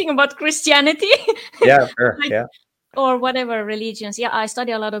know anything about Christianity. Yeah, sure. Like, Yeah, or whatever religions. Yeah, I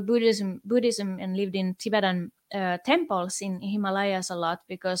study a lot of Buddhism, and lived in Tibetan temples in Himalayas a lot,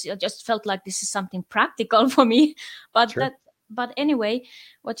 because I just felt like this is something practical for me. But sure. that, but anyway,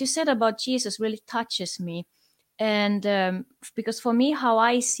 what you said about Jesus really touches me, and because for me, how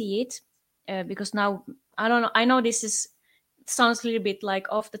I see it, because now I don't know. I know this is sounds a little bit like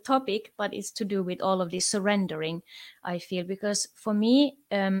off the topic, but it's to do with all of this surrendering, I feel. Because for me,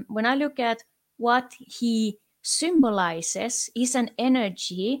 when I look at what he symbolizes, is an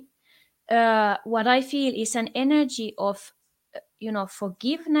energy. What I feel is an energy of,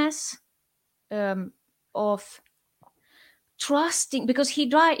 forgiveness, um, of trusting. Because he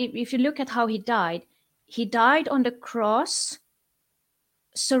died. If you look at how he died on the cross,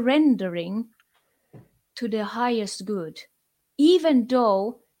 surrendering to the highest good. Even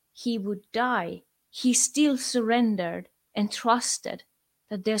though he would die, he still surrendered and trusted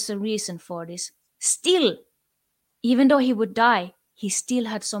that there's a reason for this. Still, even though he would die, he still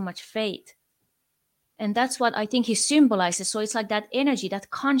had so much faith. And that's what I think he symbolizes. So it's like that energy, that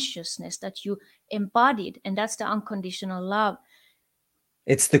consciousness that you embodied, and that's the unconditional love.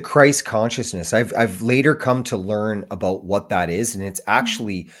 It's the Christ consciousness. I've later come to learn about what that is, and it's Mm,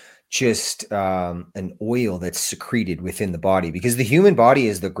 actually just an oil that's secreted within the body, because the human body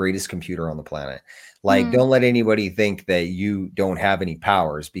is the greatest computer on the planet. Like, mm, don't let anybody think that you don't have any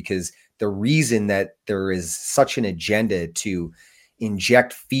powers, because the reason that there is such an agenda to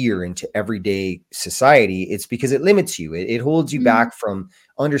inject fear into everyday society, it's because it limits you. It holds you mm, back from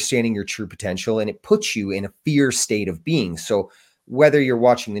understanding your true potential, and it puts you in a fear state of being. So whether you're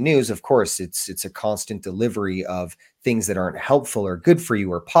watching the news, of course, it's a constant delivery of things that aren't helpful or good for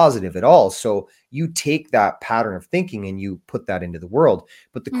you or positive at all. So you take that pattern of thinking and you put that into the world.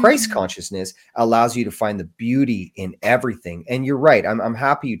 But the Christ mm, consciousness allows you to find the beauty in everything. And you're right. I'm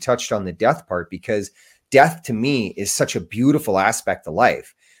happy you touched on the death part, because death to me is such a beautiful aspect of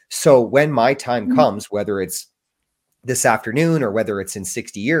life. So when my time mm, comes, whether it's this afternoon or whether it's in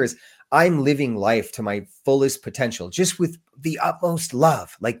 60 years, I'm living life to my fullest potential, just with the utmost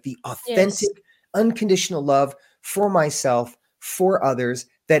love, like the yes. authentic, unconditional love for myself, for others,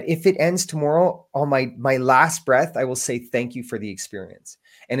 that if it ends tomorrow on my last breath, I will say thank you for the experience.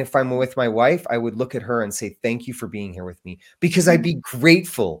 And if I'm with my wife, I would look at her and say thank you for being here with me, because I'd Mm, be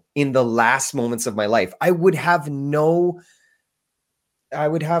grateful in the last moments of my life. I would have no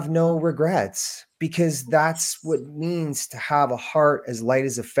regrets, because that's what it means to have a heart as light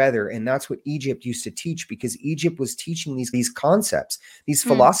as a feather. And that's what Egypt used to teach, because Egypt was teaching these concepts, these mm,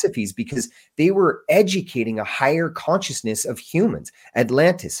 philosophies, because they were educating a higher consciousness of humans.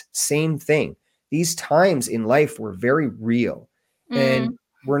 Atlantis, same thing. These times in life were very real, and mm,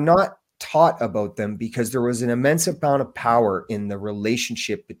 we're not taught about them because there was an immense amount of power in the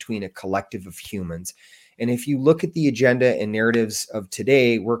relationship between a collective of humans. And if you look at the agenda and narratives of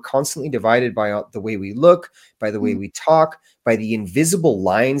today, we're constantly divided by the way we look, by the way mm, we talk, by the invisible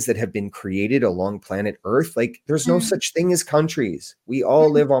lines that have been created along planet Earth. Like, there's no mm, such thing as countries. We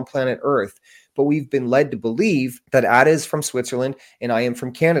all live on planet Earth, but we've been led to believe that Ada is from Switzerland and I am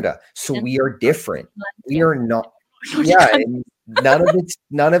from Canada. So And we are different. We yeah. are not. Yeah, and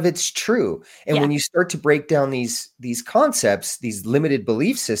none of it's true. And Yeah. when you start to break down these concepts, these limited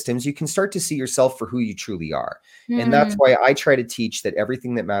belief systems, you can start to see yourself for who you truly are. And that's Mm, why I try to teach that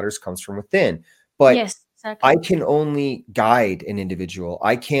everything that matters comes from within. But yes, I exactly. can only guide an individual.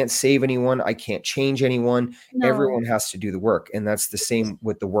 I can't save anyone. I can't change anyone. No. Everyone has to do the work. And that's the same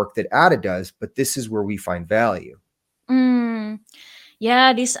with the work that Ada does. But this is where we find value. Mm.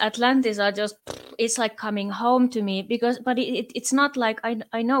 Yeah, these Atlantis are just, it's like coming home to me because, but it's not like,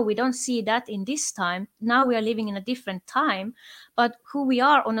 I know we don't see that in this time. Now we are living in a different time, but who we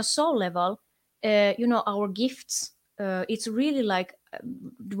are on a soul level, our gifts, it's really like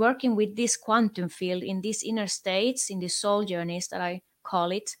working with this quantum field in these inner states, in these soul journeys that I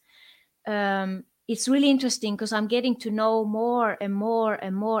call it. It's really interesting because I'm getting to know more and more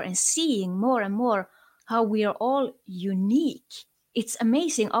and more and seeing more and more how we are all unique. It's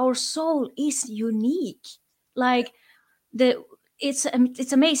amazing. Our soul is unique. Like the it's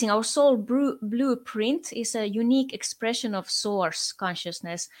amazing. Our soul blueprint is a unique expression of source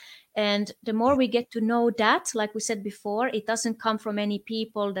consciousness. And the more we get to know that, like we said before, it doesn't come from any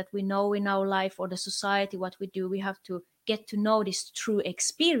people that we know in our life or the society, what we do. We have to get to know this true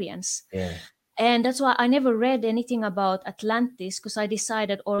experience. Yeah. And that's why I never read anything about Atlantis because I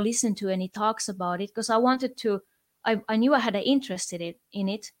decided or listened to any talks about it because I wanted to. I knew I had an interest in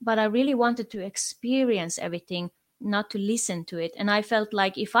it, but I really wanted to experience everything, not to listen to it. And I felt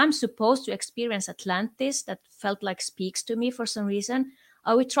like if I'm supposed to experience Atlantis, that felt like speaks to me for some reason,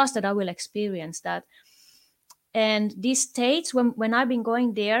 I would trust that I will experience that. And these states, when I've been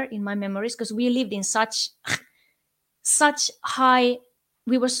going there in my memories, because we lived in such high,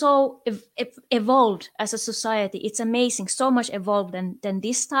 we were so evolved as a society. It's amazing, so much evolved than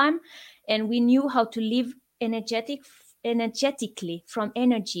this time. And we knew how to live energetically from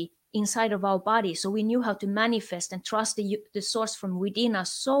energy inside of our body, so we knew how to manifest and trust the source from within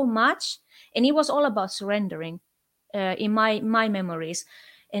us so much. And it was all about surrendering, in my memories.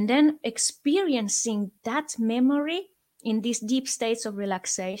 And then experiencing that memory in these deep states of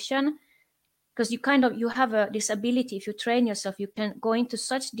relaxation, because you have this ability, if you train yourself, you can go into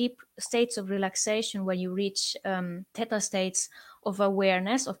such deep states of relaxation when you reach theta states of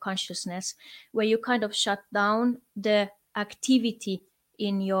awareness, of consciousness, where you kind of shut down the activity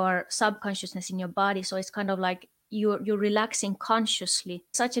in your subconsciousness in your body. So it's kind of like you're relaxing consciously,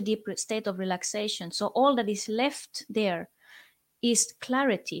 such a deep state of relaxation. So all that is left there is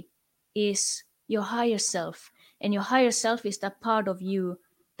clarity, is your higher self. And your higher self is that part of you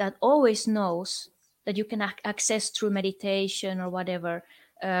that always knows, that you can access through meditation or whatever,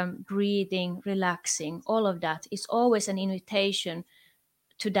 breathing, relaxing, all of that is always an invitation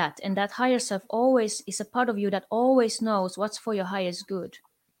to that. And that higher self always is a part of you that always knows what's for your highest good.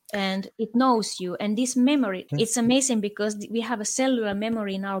 And it knows you. And this memory, it's amazing because we have a cellular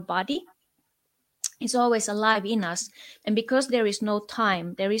memory in our body, is always alive in us. And because there is no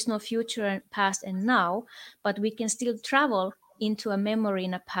time, there is no future, past, and now, but we can still travel into a memory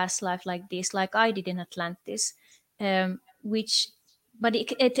in a past life like this, like I did in Atlantis, which, but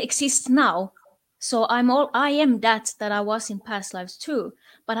it exists now. So I am that I was in past lives too.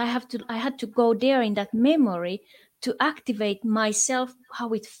 But I had to go there in that memory to activate myself, how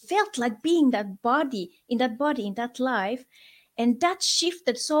it felt like being that body, in that life. And that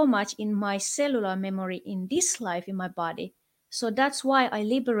shifted so much in my cellular memory in this life in my body. So that's why I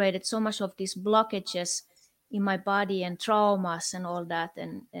liberated so much of these blockages in my body and traumas and all that.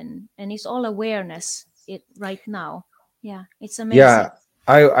 And it's all awareness it right now. Yeah, it's amazing. Yeah.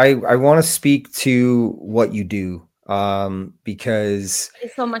 I want to speak to what you do. Because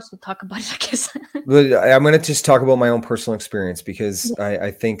There's so much to talk about, I guess. but I'm going to just talk about my own personal experience because Yes.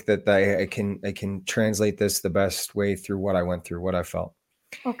 I think that I can translate this the best way through what I went through, what I felt.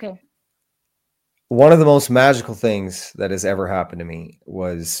 Okay. One of the most magical things that has ever happened to me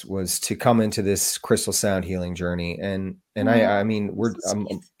was to come into this crystal sound healing journey. And I mean, That's we're so I'm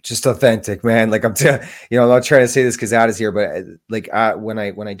sweet. just authentic, man. Like I'm not trying to say this because Ada's here, but like when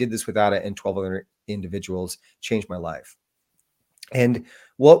I did this with Ada and 12 other individuals, changed my life. And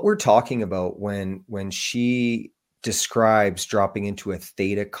what we're talking about when she describes dropping into a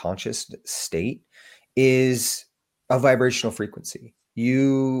theta conscious state is a vibrational frequency.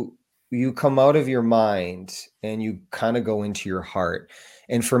 You come out of your mind and you kind of go into your heart.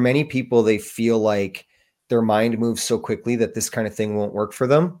 And for many people, they feel like their mind moves so quickly that this kind of thing won't work for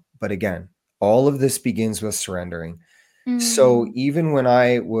them. But again, all of this begins with surrendering. So Mm, even when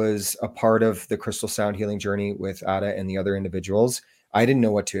I was a part of the crystal sound healing journey with Ada and the other individuals, I didn't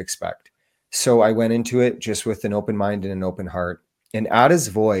know what to expect. So I went into it just with an open mind and an open heart. And Ada's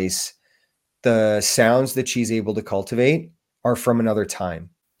voice, the sounds that she's able to cultivate are from another time.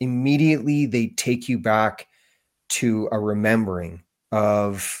 Immediately, they take you back to a remembering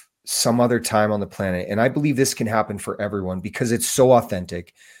of some other time on the planet. And I believe this can happen for everyone because it's so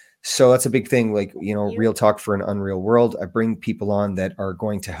authentic. So that's a big thing. Like, You. real talk for an unreal world. I bring people on that are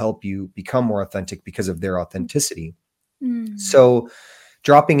going to help you become more authentic because of their authenticity. Mm. So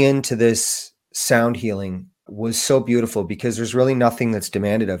dropping into this sound healing was so beautiful because there's really nothing that's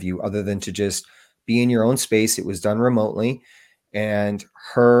demanded of you other than to just be in your own space. It was done remotely. And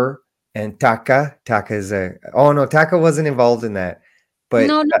her and Taka is oh no, Taka wasn't involved in that. But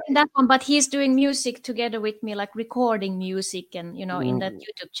No, not in that one, but he's doing music together with me, like recording music, and in that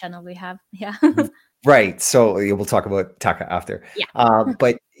YouTube channel we have. Yeah. right. So we'll talk about Taka after. Yeah.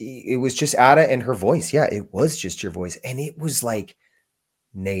 But it was just Ada and her voice. Yeah, it was just your voice. And it was like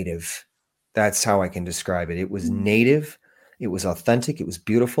native. That's how I can describe it. It was Mm. native, it was authentic, it was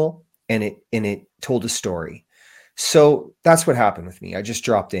beautiful, and it told a story. So that's what happened with me. I just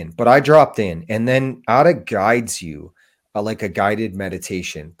dropped in, but I dropped in, and then Ada guides you like a guided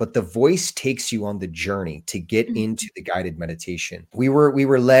meditation. But the voice takes you on the journey to get into the guided meditation. We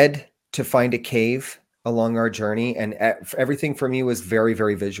were led to find a cave along our journey, and everything for me was very,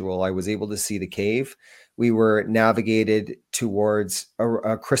 very visual. I was able to see the cave. We were navigated towards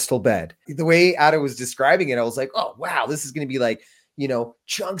a crystal bed. The way Ada was describing it, I was like, oh, wow, this is going to be like,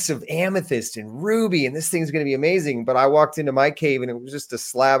 chunks of amethyst and ruby, and this thing's going to be amazing. But I walked into my cave and it was just a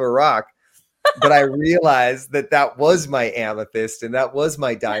slab of rock. But I realized that that was my amethyst and that was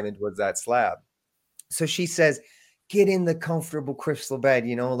my diamond, was that slab. So she says, get in the comfortable crystal bed,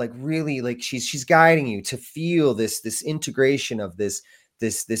 like really, like she's guiding you to feel this integration of this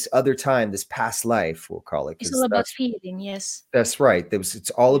other time, this past life, we'll call it, It's all because about feeling, yes. that's right.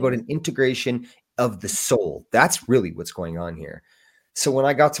 It's all about Yes. an integration of the soul. That's really what's going on here. So when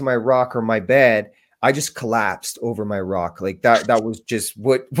I got to my rock or my bed, I just collapsed over my rock. Like that was just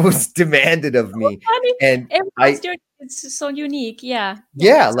what was demanded of So me. funny. And Everyone's I journey is so unique. Yeah.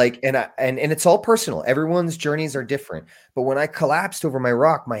 Yeah. yeah, like and it's all personal. Everyone's journeys are different. But when I collapsed over my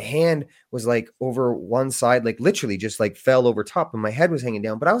rock, my hand was like over one side, like literally just like fell over top, and my head was hanging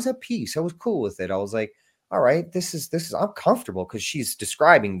down. But I was at peace. I was cool with it. I was like, all right, this is I'm comfortable, because she's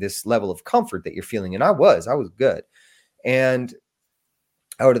describing this level of comfort that you're feeling. And I was good. And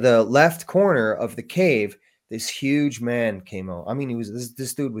out of the left corner of the cave, this huge man came out. I mean, he was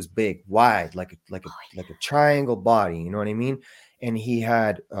this dude was big, wide, like a triangle body. You know what I mean? And he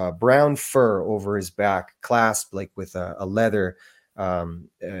had brown fur over his back, clasped like with a leather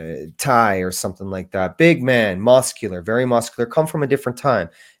tie or something like that. Big man, muscular, very muscular. Come from a different time.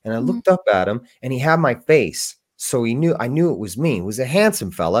 And I Mhm. looked up at him, and he had my face. So I knew it was me. He was a handsome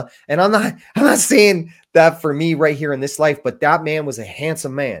fella. And I'm not saying that for me right here in this life, but that man was a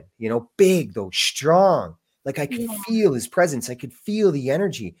handsome man, big though, strong. Like I could Yeah. feel his presence. I could feel the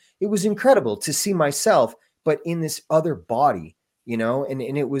energy. It was incredible to see myself, but in this other body,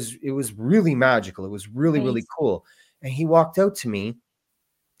 and it was really magical. It was really, really Amazing. cool. And he walked out to me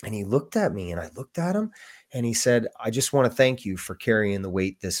and he looked at me, and I looked at him, and he said, I just want to thank you for carrying the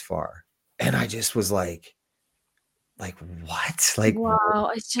weight this far. And I just was like what? Wow.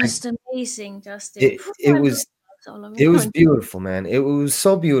 It's I, just amazing, Justin. it, it I'm was all over. it was beautiful, man. It was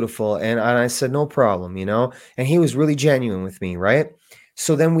so beautiful. And I said, no problem, and he was really genuine with me, right?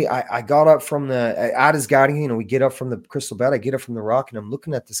 So then I got up from at his guiding, we get up from the crystal bed, I get up from the rock, and I'm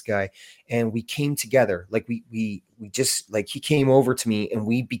looking at this guy, and we came together. Like we just, like, he came over to me and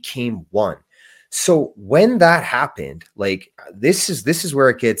we became one. So when that happened, like, this is where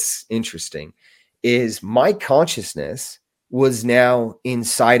it gets interesting, is my consciousness was now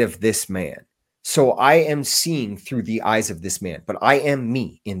inside of this man. So I am seeing through the eyes of this man, but I am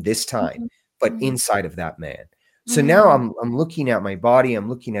me in this time, Mhm. but Mhm. inside of that man. So now Mhm. I'm looking at my body, I'm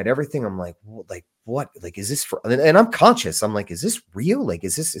looking at everything. I'm like, like what? Like, is this for? And I'm conscious. I'm like, is this real? Like,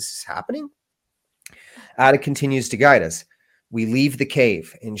 is this happening? Ada continues to guide us. We leave the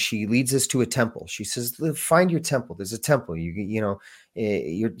cave, and she leads us to a temple. She says, find your temple. There's a temple.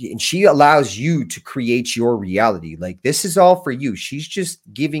 And she allows you to create your reality. Like, this is all for you. She's just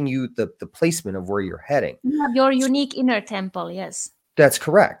giving you the placement of where you're heading. You have your unique inner temple, yes. That's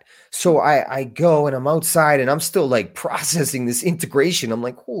correct. So I go and I'm outside, and I'm still like processing this integration. I'm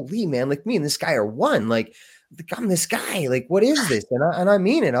like, holy man, like me and this guy are one. Like, I'm this guy. Like, what is this? And I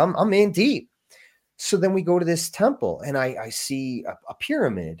mean it. I'm in deep. So then we go to this temple, and I see a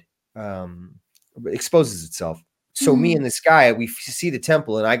pyramid exposes itself. So me Mm. and this guy, we see the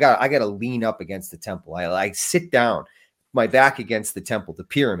temple, and I got to lean up against the temple. I sit down, my back against the temple, the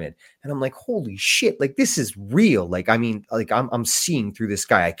pyramid. And I'm like, holy shit, like this is real. Like, I mean, like I'm seeing through this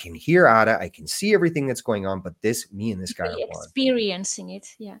guy. I can hear Ada, I can see everything that's going on, but me and this guy are Really one. experiencing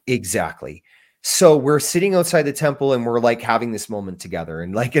it. Yeah. Exactly. So we're sitting outside the temple and we're like having this moment together.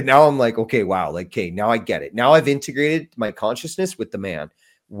 And like, and now I'm like, okay, wow. Like, okay, now I get it. Now I've integrated my consciousness with the man.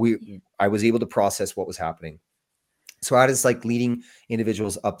 I was able to process what was happening. So I was like leading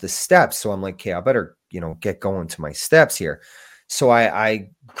individuals up the steps. So I'm like, okay, I better, get going to my steps here. So I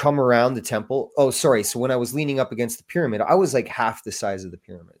come around the temple. Oh, sorry. So when I was leaning up against the pyramid, I was like half the size of the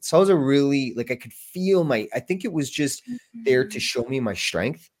pyramid. So I was I could feel I think it was just there to show me my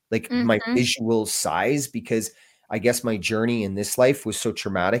strength, like my visual size, because I guess my journey in this life was so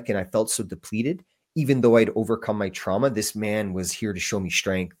traumatic and I felt so depleted. Even though I'd overcome my trauma, this man was here to show me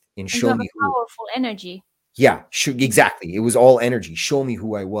strength and And you show have me a who. powerful energy. Yeah, exactly. It was all energy. Show me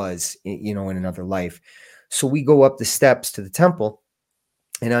who I was, in another life. So we go up the steps to the temple,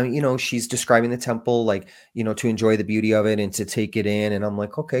 and she's describing the temple, like, to enjoy the beauty of it and to take it in. And I'm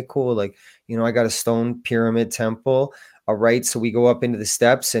like, okay, cool. Like, I got a stone pyramid temple. All right. So we go up into the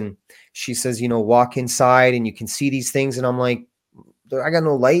steps, and she says, walk inside and you can see these things. And I'm like, I got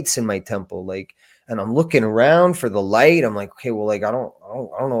no lights in my temple. Like, and I'm looking around for the light. I'm like, okay, well, like, I don't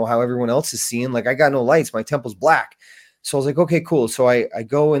know how everyone else is seeing. Like, I got no lights. My temple's black. So I was like, okay, cool. So I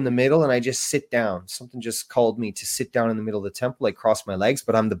go in the middle and I just sit down. Something just called me to sit down in the middle of the temple. I cross my legs,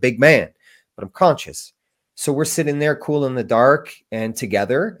 but I'm the big man, but I'm conscious. So we're sitting there cool in the dark and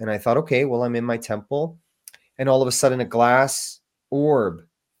together. And I thought, okay, well, I'm in my temple. And all of a sudden a glass orb,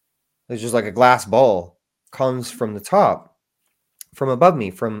 there's just like a glass ball, comes from the top, from above me,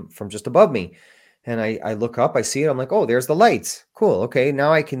 from just above me. And I look up, I see it. I'm like, oh, there's the lights. Cool. Okay,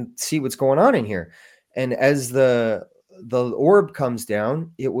 now I can see what's going on in here. And as the orb comes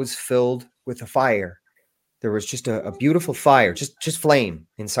down, it was filled with a fire. There was just a beautiful fire, just flame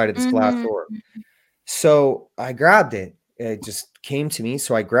inside of this glass Mm-hmm. orb. So I grabbed it. It just came to me.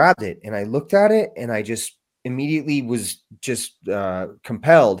 So I grabbed it and I looked at it, and I just immediately was just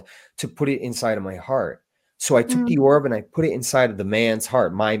compelled to put it inside of my heart. So I took the Mm-hmm. orb and I put it inside of the man's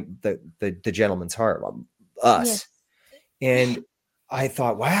heart, the gentleman's heart, Yes. us. And I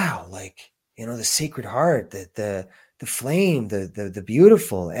thought, wow, like, the sacred heart, the flame, the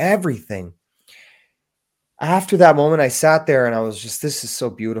beautiful, everything. After that moment, I sat there and I was just, this is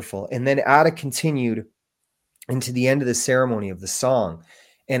so beautiful. And then Ada continued into the end of the ceremony of the song.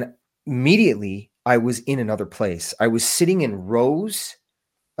 And immediately I was in another place. I was sitting in rows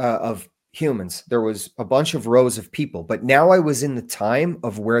of humans. There was a bunch of rows of people, but now I was in the time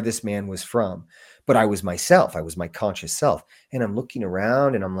of where this man was from. But I was myself. I was my conscious self. And I'm looking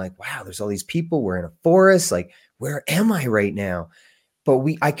around and I'm like, wow, there's all these people. We're in a forest. Like, where am I right now? But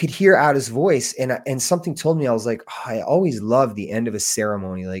I could hear Ada's voice, and something told me, I was like, oh, I always love the end of a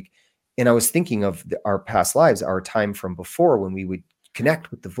ceremony. Like, and I was thinking of our past lives, our time from before, when we would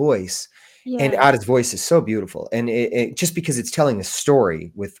connect with the voice. And Yes. Ada's voice is so beautiful, and it just because it's telling a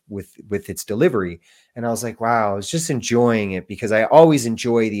story with its delivery. And I was like, wow, I was just enjoying it, because I always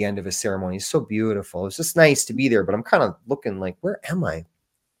enjoy the end of a ceremony. It's so beautiful. It's just nice to be there, but I'm kind of looking like, where am I?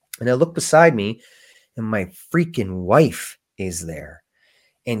 And I look beside me, and my freaking wife is there.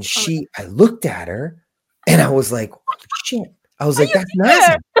 And Oh, I looked at her and I was like, holy shit. I was are like, you that's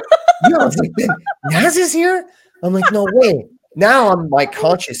Naza. here? Yeah, I was like, Naza's here? I'm like, no way. Now I'm my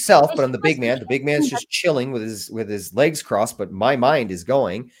conscious self, but I'm the big man. The big man's just chilling with his legs crossed, but my mind is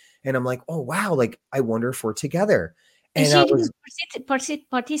going. And I'm like, oh wow, like I wonder if we're together. And And I she was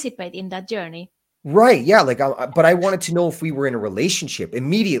didn't participate in that journey. right. Yeah. Like, but I wanted to know if we were in a relationship.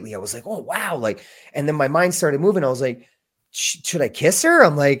 Immediately, I was like, oh, wow. Like, and then my mind started moving. I was like, should I kiss her?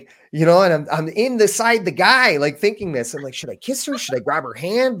 I'm like, and I'm in the guy, like thinking this. I'm like, should I kiss her? Should I grab her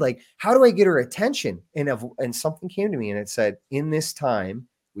hand? Like, how do I get her attention? And something came to me and it said, in this time,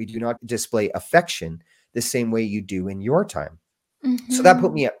 we do not display affection the same way you do in your time. So that put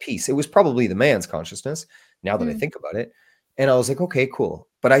Mm-hmm. me at peace. It was probably the man's consciousness, now that I think about it. And I was like, okay, cool.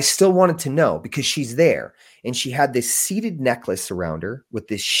 But I still wanted to know, because she's there and she had this seated necklace around her with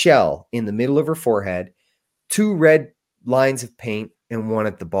this shell in the middle of her forehead, two red lines of paint, and one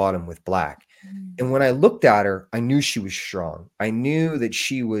at the bottom with black. And when I looked at her, I knew she was strong. I knew that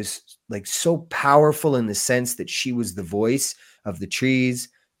she was like so powerful, in the sense that she was the voice of the trees,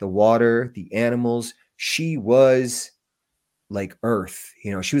 the water, the animals. She was like Earth.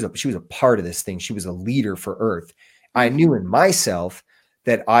 She was a part of this thing. She was a leader for Earth. I knew in myself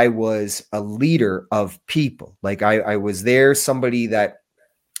that I was a leader of people. Like I was there, somebody that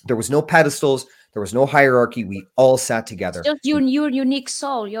there was no pedestals, There was no hierarchy. We all sat It's together. just your unique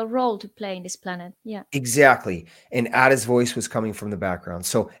soul, your role to play in this planet. Yeah. Exactly. And Ada's voice was coming from the background.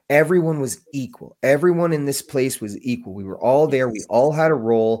 So everyone was equal. Everyone in this place was equal. We were all there. We Yes. all had a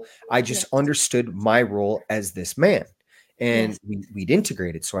role. I just Yes. understood my role as this man. And Yes. we'd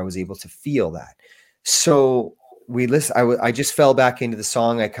integrated. So I was able to feel that. So we listen. I just fell back into the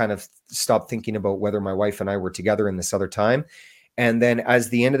song. I kind of stopped thinking about whether my wife and I were together in this other time. And then as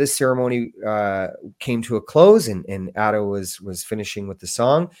the end of the ceremony came to a close and Ada was finishing with the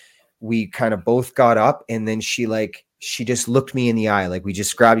song, we kind of both got up, and then she just looked me in the eye. Like we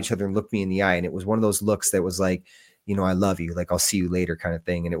just grabbed each other and looked me in the eye. And it was one of those looks that was like, I love you. Like, I'll see you later kind of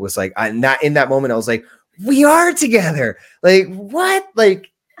thing. And it was like, in that moment, I was like, we are together. Like, what?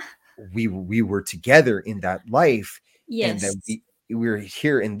 Like we were together in that life. And then Yes. we were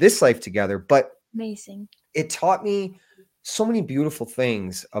here in this life together. But Amazing. it taught me so many beautiful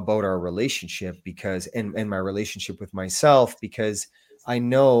things about our relationship and my relationship with myself, because I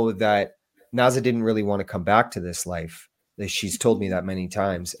know that Naza didn't really want to come back to this life. That she's told me that many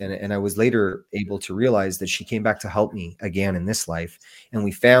times. And I was later able to realize that she came back to help me again in this life, and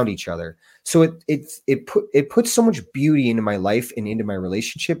we found each other. So it put so much beauty into my life and into my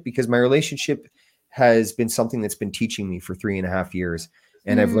relationship, because my relationship has been something that's been teaching me for 3.5 years.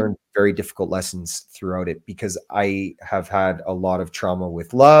 And I've Mm, learned very difficult lessons throughout it, because I have had a lot of trauma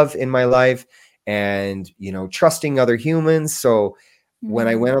with love in my life and, trusting other humans. So when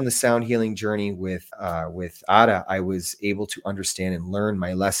I mm, went on the sound healing journey with Ada, I was able to understand and learn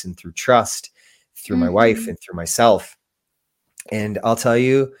my lesson through trust, through my wife mhm. and through myself. And I'll tell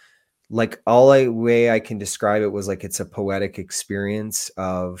you, like, all way I can describe it was like it's a poetic experience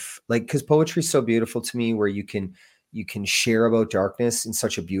of, like, because poetry is so beautiful to me, where you can share about darkness in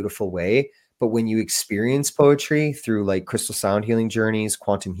such a beautiful way. But when you experience poetry through like crystal sound healing journeys,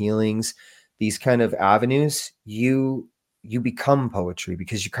 quantum healings, these kind of avenues, you become poetry,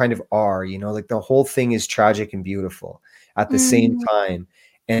 because you kind of are, like the whole thing is tragic and beautiful at the same Mm, time.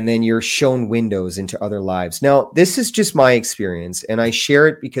 And then you're shown windows into other lives. Now, this is just my experience, and I share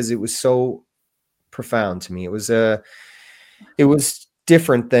it because it was so profound to me. It was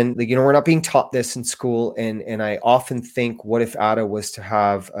different than, like, we're not being taught this in school. And I often think, what if Ada was to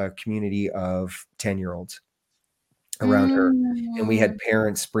have a community of 10-year-olds around her, and we had mm.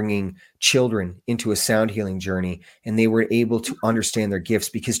 parents bringing children into a sound healing journey, and they were able to understand their gifts,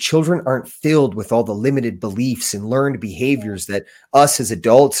 because children aren't filled with all the limited beliefs and learned behaviors that us as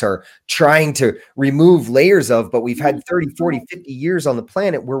adults are trying to remove layers of. But we've had 30, 40, 50 years on the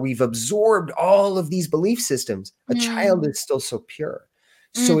planet where we've absorbed all of these belief systems. A child Mm, is still so pure,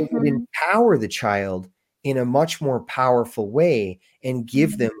 so it would mhm. empower the child in a much more powerful way, and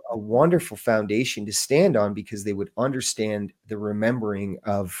give them a wonderful foundation to stand on, because they would understand the remembering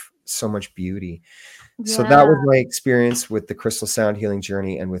of so much beauty. So that Yeah. was my experience with the crystal sound healing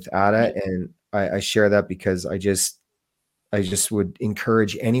journey and with Ada. I- And I share that because I just would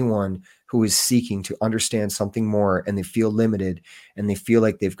encourage anyone who is seeking to understand something more, and they feel limited, and they feel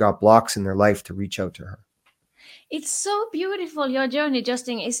like they've got blocks in their life, to reach out to her. It's so beautiful, your journey,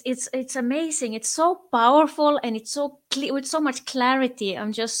 Justin. It's amazing. It's so powerful, and it's so clear, with so much clarity.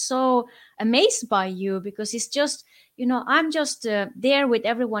 I'm just so amazed by you, because it's just, I'm just there with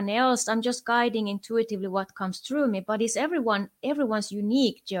everyone else. I'm just guiding intuitively what comes through me, but it's everyone's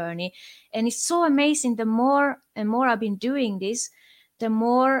unique journey, and it's so amazing. The more and more I've been doing this, the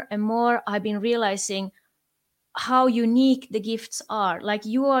more and more I've been realizing how unique the gifts are. Like,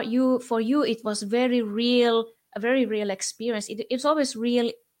 for you it was very real, a very real experience. It's always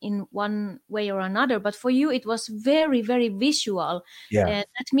real in one way or another, but for you it was very, very visual. Yeah. And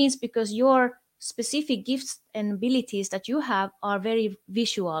that means because your specific gifts and abilities that you have are very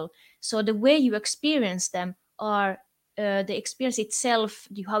visual, so the way you experience them are, the experience itself,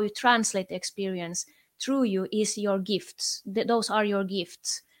 how you translate the experience through you is your gifts. Those are your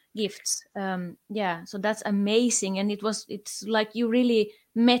gifts. Yeah, so that's amazing. And it's like you really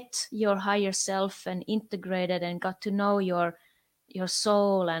met your higher self and integrated and got to know your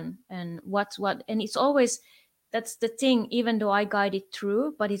soul, and what and it's always, that's the thing. Even though I guide it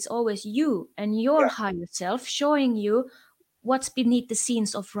through, but it's always you and your higher self showing you what's beneath the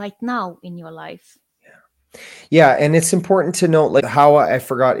scenes of right now in your life. Yeah, and it's important to note, like, how I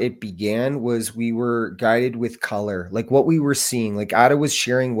forgot it began was we were guided with color, like what we were seeing. Like, Ada was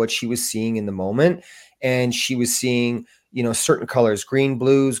sharing what she was seeing in the moment, and she was seeing, certain colors, green,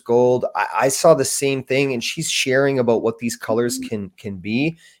 blues, gold. I saw the same thing, and she's sharing about what these colors can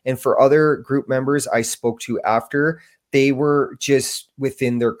be. And for other group members I spoke to after, they were just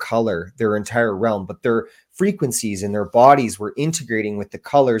within their color, their entire realm, but their frequencies and their bodies were integrating with the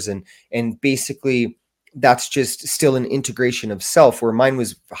colors, and basically that's just still an integration of self, where mine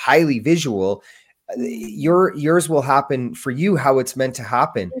was highly visual. Mm. Yours will happen for you how it's meant to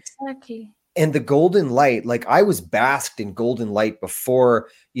happen. Exactly. And the golden light, like I was basked in golden light before,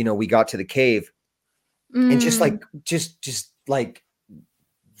 we got to the cave, and Mm. just like,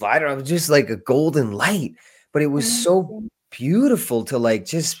 I don't know, just like a golden light. But it was so Amazing. beautiful to like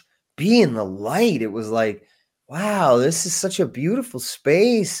just be in the light. It was like, wow, this is such a beautiful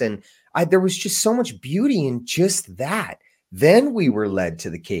space. And there was just so much beauty in just that. Then we were led to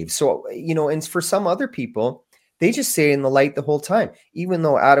the cave. So, and for some other people, they just stay in the light the whole time. Even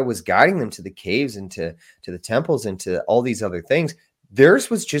though Ada was guiding them to the caves and to the temples and to all these other things, theirs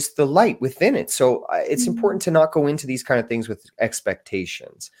was just the light within it. So it's Mm. important to not go into these kind of things with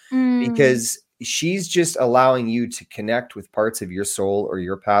expectations, Mm. because she's just allowing you to connect with parts of your soul or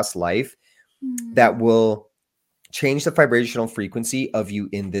your past life that Mm. will change the vibrational frequency of you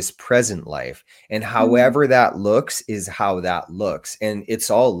in this present life. And Mm. however that looks is how that looks. And it's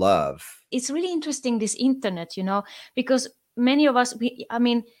all love. It's really interesting, this internet, because many of us, I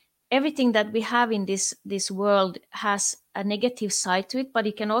mean, everything that we have in this world has a negative side to it, but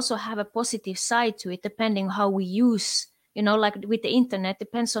it can also have a positive side to it, depending how we use, like with the internet,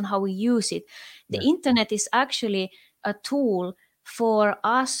 depends on how we use it. The Yeah. internet is actually a tool for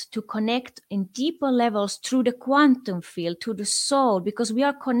us to connect in deeper levels through the quantum field, to the soul, because we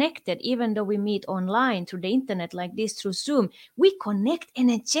are connected. Even though we meet online through the internet like this, through Zoom, we connect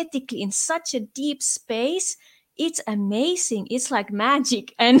energetically in such a deep space. It's amazing, it's like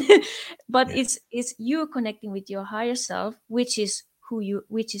magic. And but Yeah. it's you connecting with your higher self, which is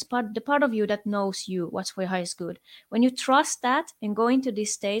which is the part of you that knows you, what's for your highest good. When you trust that and go into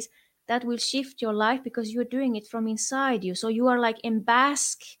this state, that will shift your life, because you're doing it from inside you. So you are like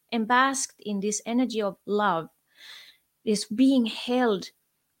embasked in this energy of love, this being held,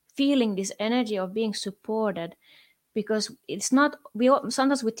 feeling this energy of being supported. Because it's not,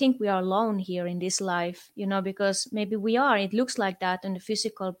 sometimes we think we are alone here in this life, because maybe we are, it looks like that on the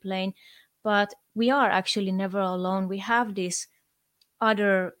physical plane, but we are actually never alone. We have this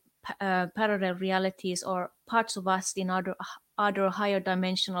other parallel realities, or parts of us in other higher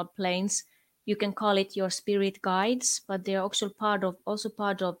dimensional planes. You can call it your spirit guides, but they're also part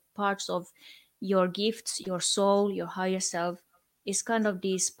of parts of your gifts, your soul, your higher self. Is kind of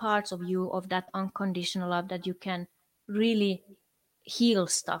these parts of you, of that unconditional love, that you can really heal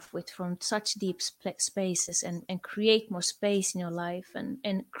stuff with from such deep spaces, and create more space in your life,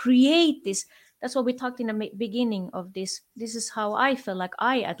 and create this. That's what we talked in the beginning of this is how I feel like,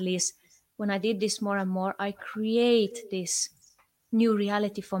 I at least, when I did this more and more, I create this new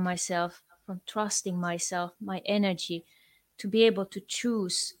reality for myself, from trusting myself, my energy, to be able to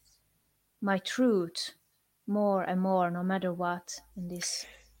choose my truth more and more, no matter what, in this.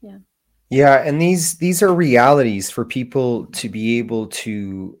 Yeah. Yeah, and these are realities for people to be able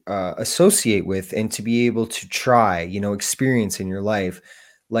to associate with and to be able to try, experience in your life.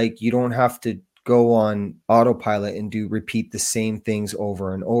 Like you don't have to go on autopilot and repeat the same things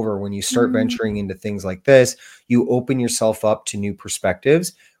over and over. When you start Mm. venturing into things like this, you open yourself up to new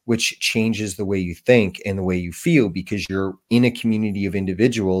perspectives, which changes the way you think and the way you feel, because you're in a community of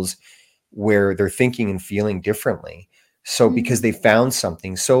individuals where they're thinking and feeling differently. So because Mm. they found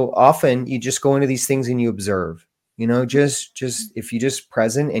something. So often you just go into these things and you observe. Just if you just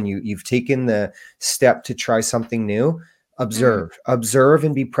present and you've taken the step to try something new, Mm. observe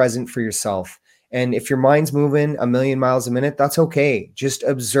and be present for yourself. And if your mind's moving a million miles a minute, that's okay. Just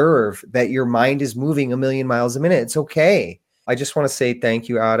observe that your mind is moving a million miles a minute. It's okay. I just want to say thank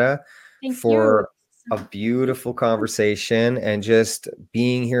you, Ada, Thank you. for a beautiful conversation and just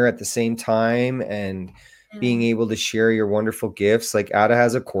being here at the same time and being Yeah. able to share your wonderful gifts. Like Ada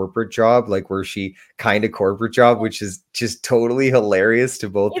has a corporate job, like where she kind of corporate job, which is just totally hilarious to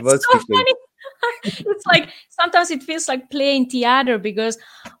both of It's us so because funny. It's like sometimes it feels like playing theater, because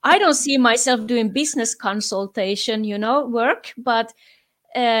I don't see myself doing business consultation, work, but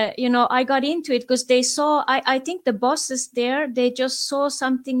I got into it because they saw, I think the bosses there, they just saw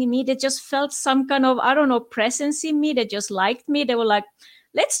something in me. They just felt some kind of, I don't know, presence in me. They just liked me. They were like,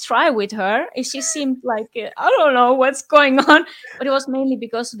 let's try with her. And she seemed like, I don't know what's going on. But it was mainly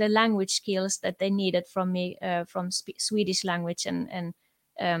because of the language skills that they needed from me, from Swedish language and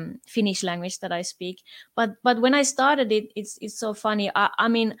Finnish language that I speak. But when I started it, it's so funny. I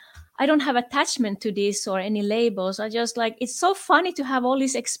mean, I don't have attachment to this or any labels. I just like, it's so funny to have all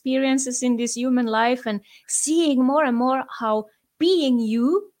these experiences in this human life, and seeing more and more how being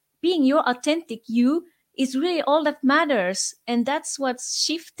you, being your authentic you, it's really all that matters, and that's what's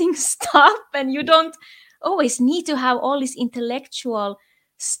shifting stuff. And you don't always need to have all this intellectual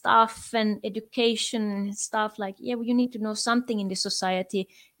stuff and education and stuff. Like, yeah, well, you need to know something in the society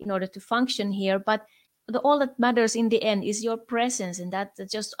in order to function here, but all that matters in the end is your presence, and that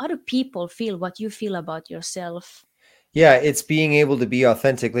just other people feel what you feel about yourself. Yeah, it's being able to be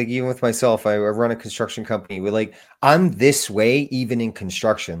authentic. Like even with myself, I run a construction company. We're like, I'm this way even in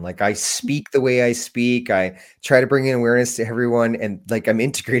construction. Like I speak the way I speak. I try to bring in awareness to everyone, and like I'm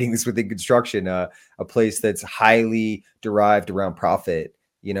integrating this within construction, a place that's highly derived around profit,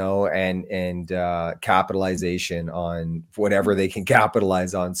 and capitalization on whatever they can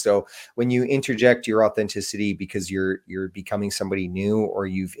capitalize on. So when you interject your authenticity because you're becoming somebody new, or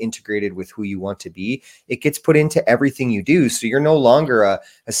you've integrated with who you want to be, it gets put into everything you do. So you're no longer a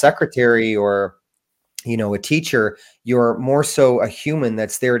secretary or a teacher. You're more so a human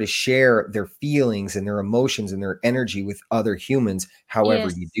that's there to share their feelings and their emotions and their energy with other humans, however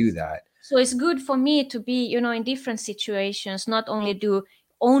Yes. you do that. So it's good for me to be, in different situations, not only do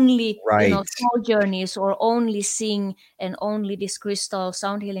only, Right. soul journeys, or only sing and only these crystal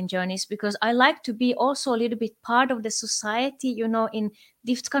sound healing journeys, because I like to be also a little bit part of the society, in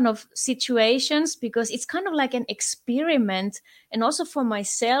these kind of situations, because it's kind of like an experiment. And also for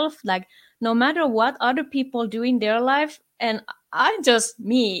myself, like, no matter what other people do in their life, and I'm just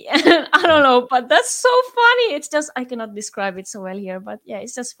me. I Yeah. don't know, but that's so funny. It's just, I cannot describe it so well here, but yeah,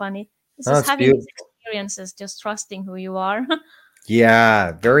 it's just funny. It's Oh, just it's having these beautiful. experiences, just trusting who you are.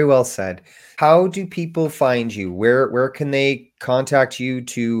 Yeah, very well said. How do people find you? Where can they contact you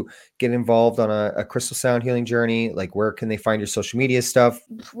to get involved on a crystal sound healing journey? Like where can they find your social media stuff?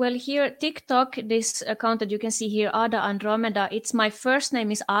 Well, here, TikTok, this account that you can see here, Ada Andromeda, it's my first name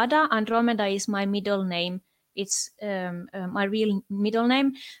is Ada. Andromeda is my middle name. It's my real middle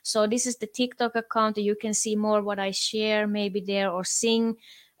name. So this is the TikTok account that you can see more what I share, maybe there, or sing.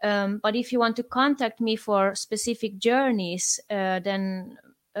 But if you want to contact me for specific journeys, then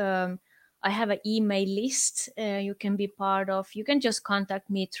I have an email list you can be part of. You can just contact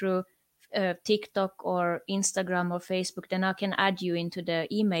me through TikTok or Instagram or Facebook. Then I can add you into the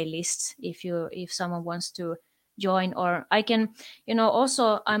email list if someone wants to join. Or I can,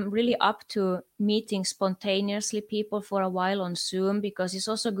 also, I'm really up to meeting spontaneously people for a while on Zoom, because it's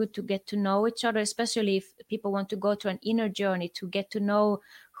also good to get to know each other, especially if people want to go to an inner journey, to get to know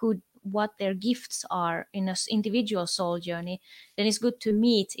what their gifts are in an individual soul journey. Then it's good to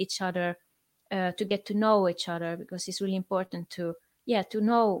meet each other, to get to know each other, because it's really important to, yeah, to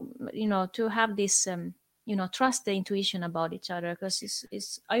know, to have this, trust the intuition about each other,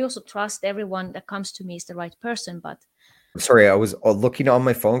 because I also trust everyone that comes to me is the right person. But Sorry, I was looking on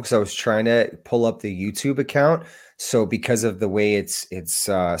my phone because I was trying to pull up the YouTube account. So because of the way it's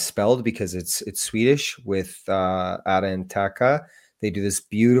spelled, because it's Swedish with Ada and Taka, they do this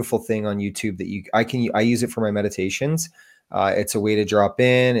beautiful thing on YouTube that I use it for my meditations. It's a way to drop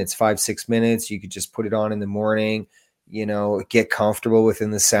in. It's 5-6 minutes. You could just put it on in the morning. Get comfortable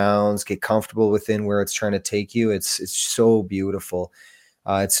within the sounds. Get comfortable within where it's trying to take you. It's so beautiful.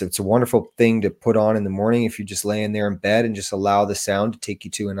 It's a wonderful thing to put on in the morning if you're just laying there in bed and just allow the sound to take you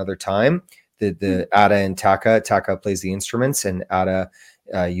to another time. The Ada and Taka plays the instruments, and Ada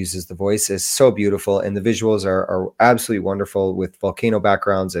uses the voice. It's so beautiful, and the visuals are absolutely wonderful with volcano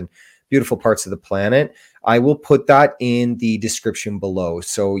backgrounds and beautiful parts of the planet. I will put that in the description below,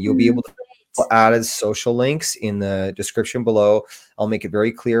 so you'll be able to great. add as social links in the description below. I'll make it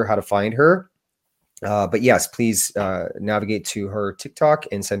very clear how to find her. But yes, please navigate to her TikTok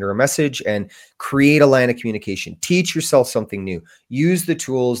and send her a message and create a line of communication. Teach yourself something new. Use the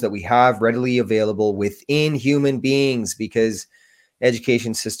tools that we have readily available within human beings, because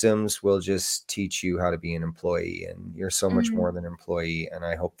education systems will just teach you how to be an employee, and you're so much Mm. more than an employee. And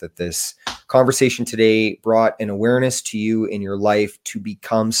I hope that this conversation today brought an awareness to you in your life to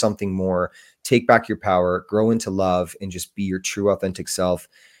become something more. Take back your power, grow into love, and just be your true authentic self,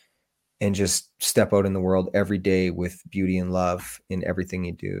 and just step out in the world every day with beauty and love in everything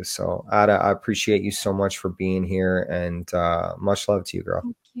you do. So, Ada, I appreciate you so much for being here, and much love to you, girl.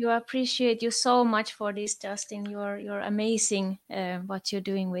 You appreciate you so much for this, Justin. You're amazing. What you're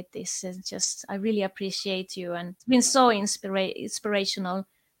doing with this, and just I really appreciate you, and it's been so inspirational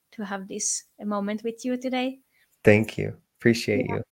to have this moment with you today. Thank you. Appreciate Yeah. you.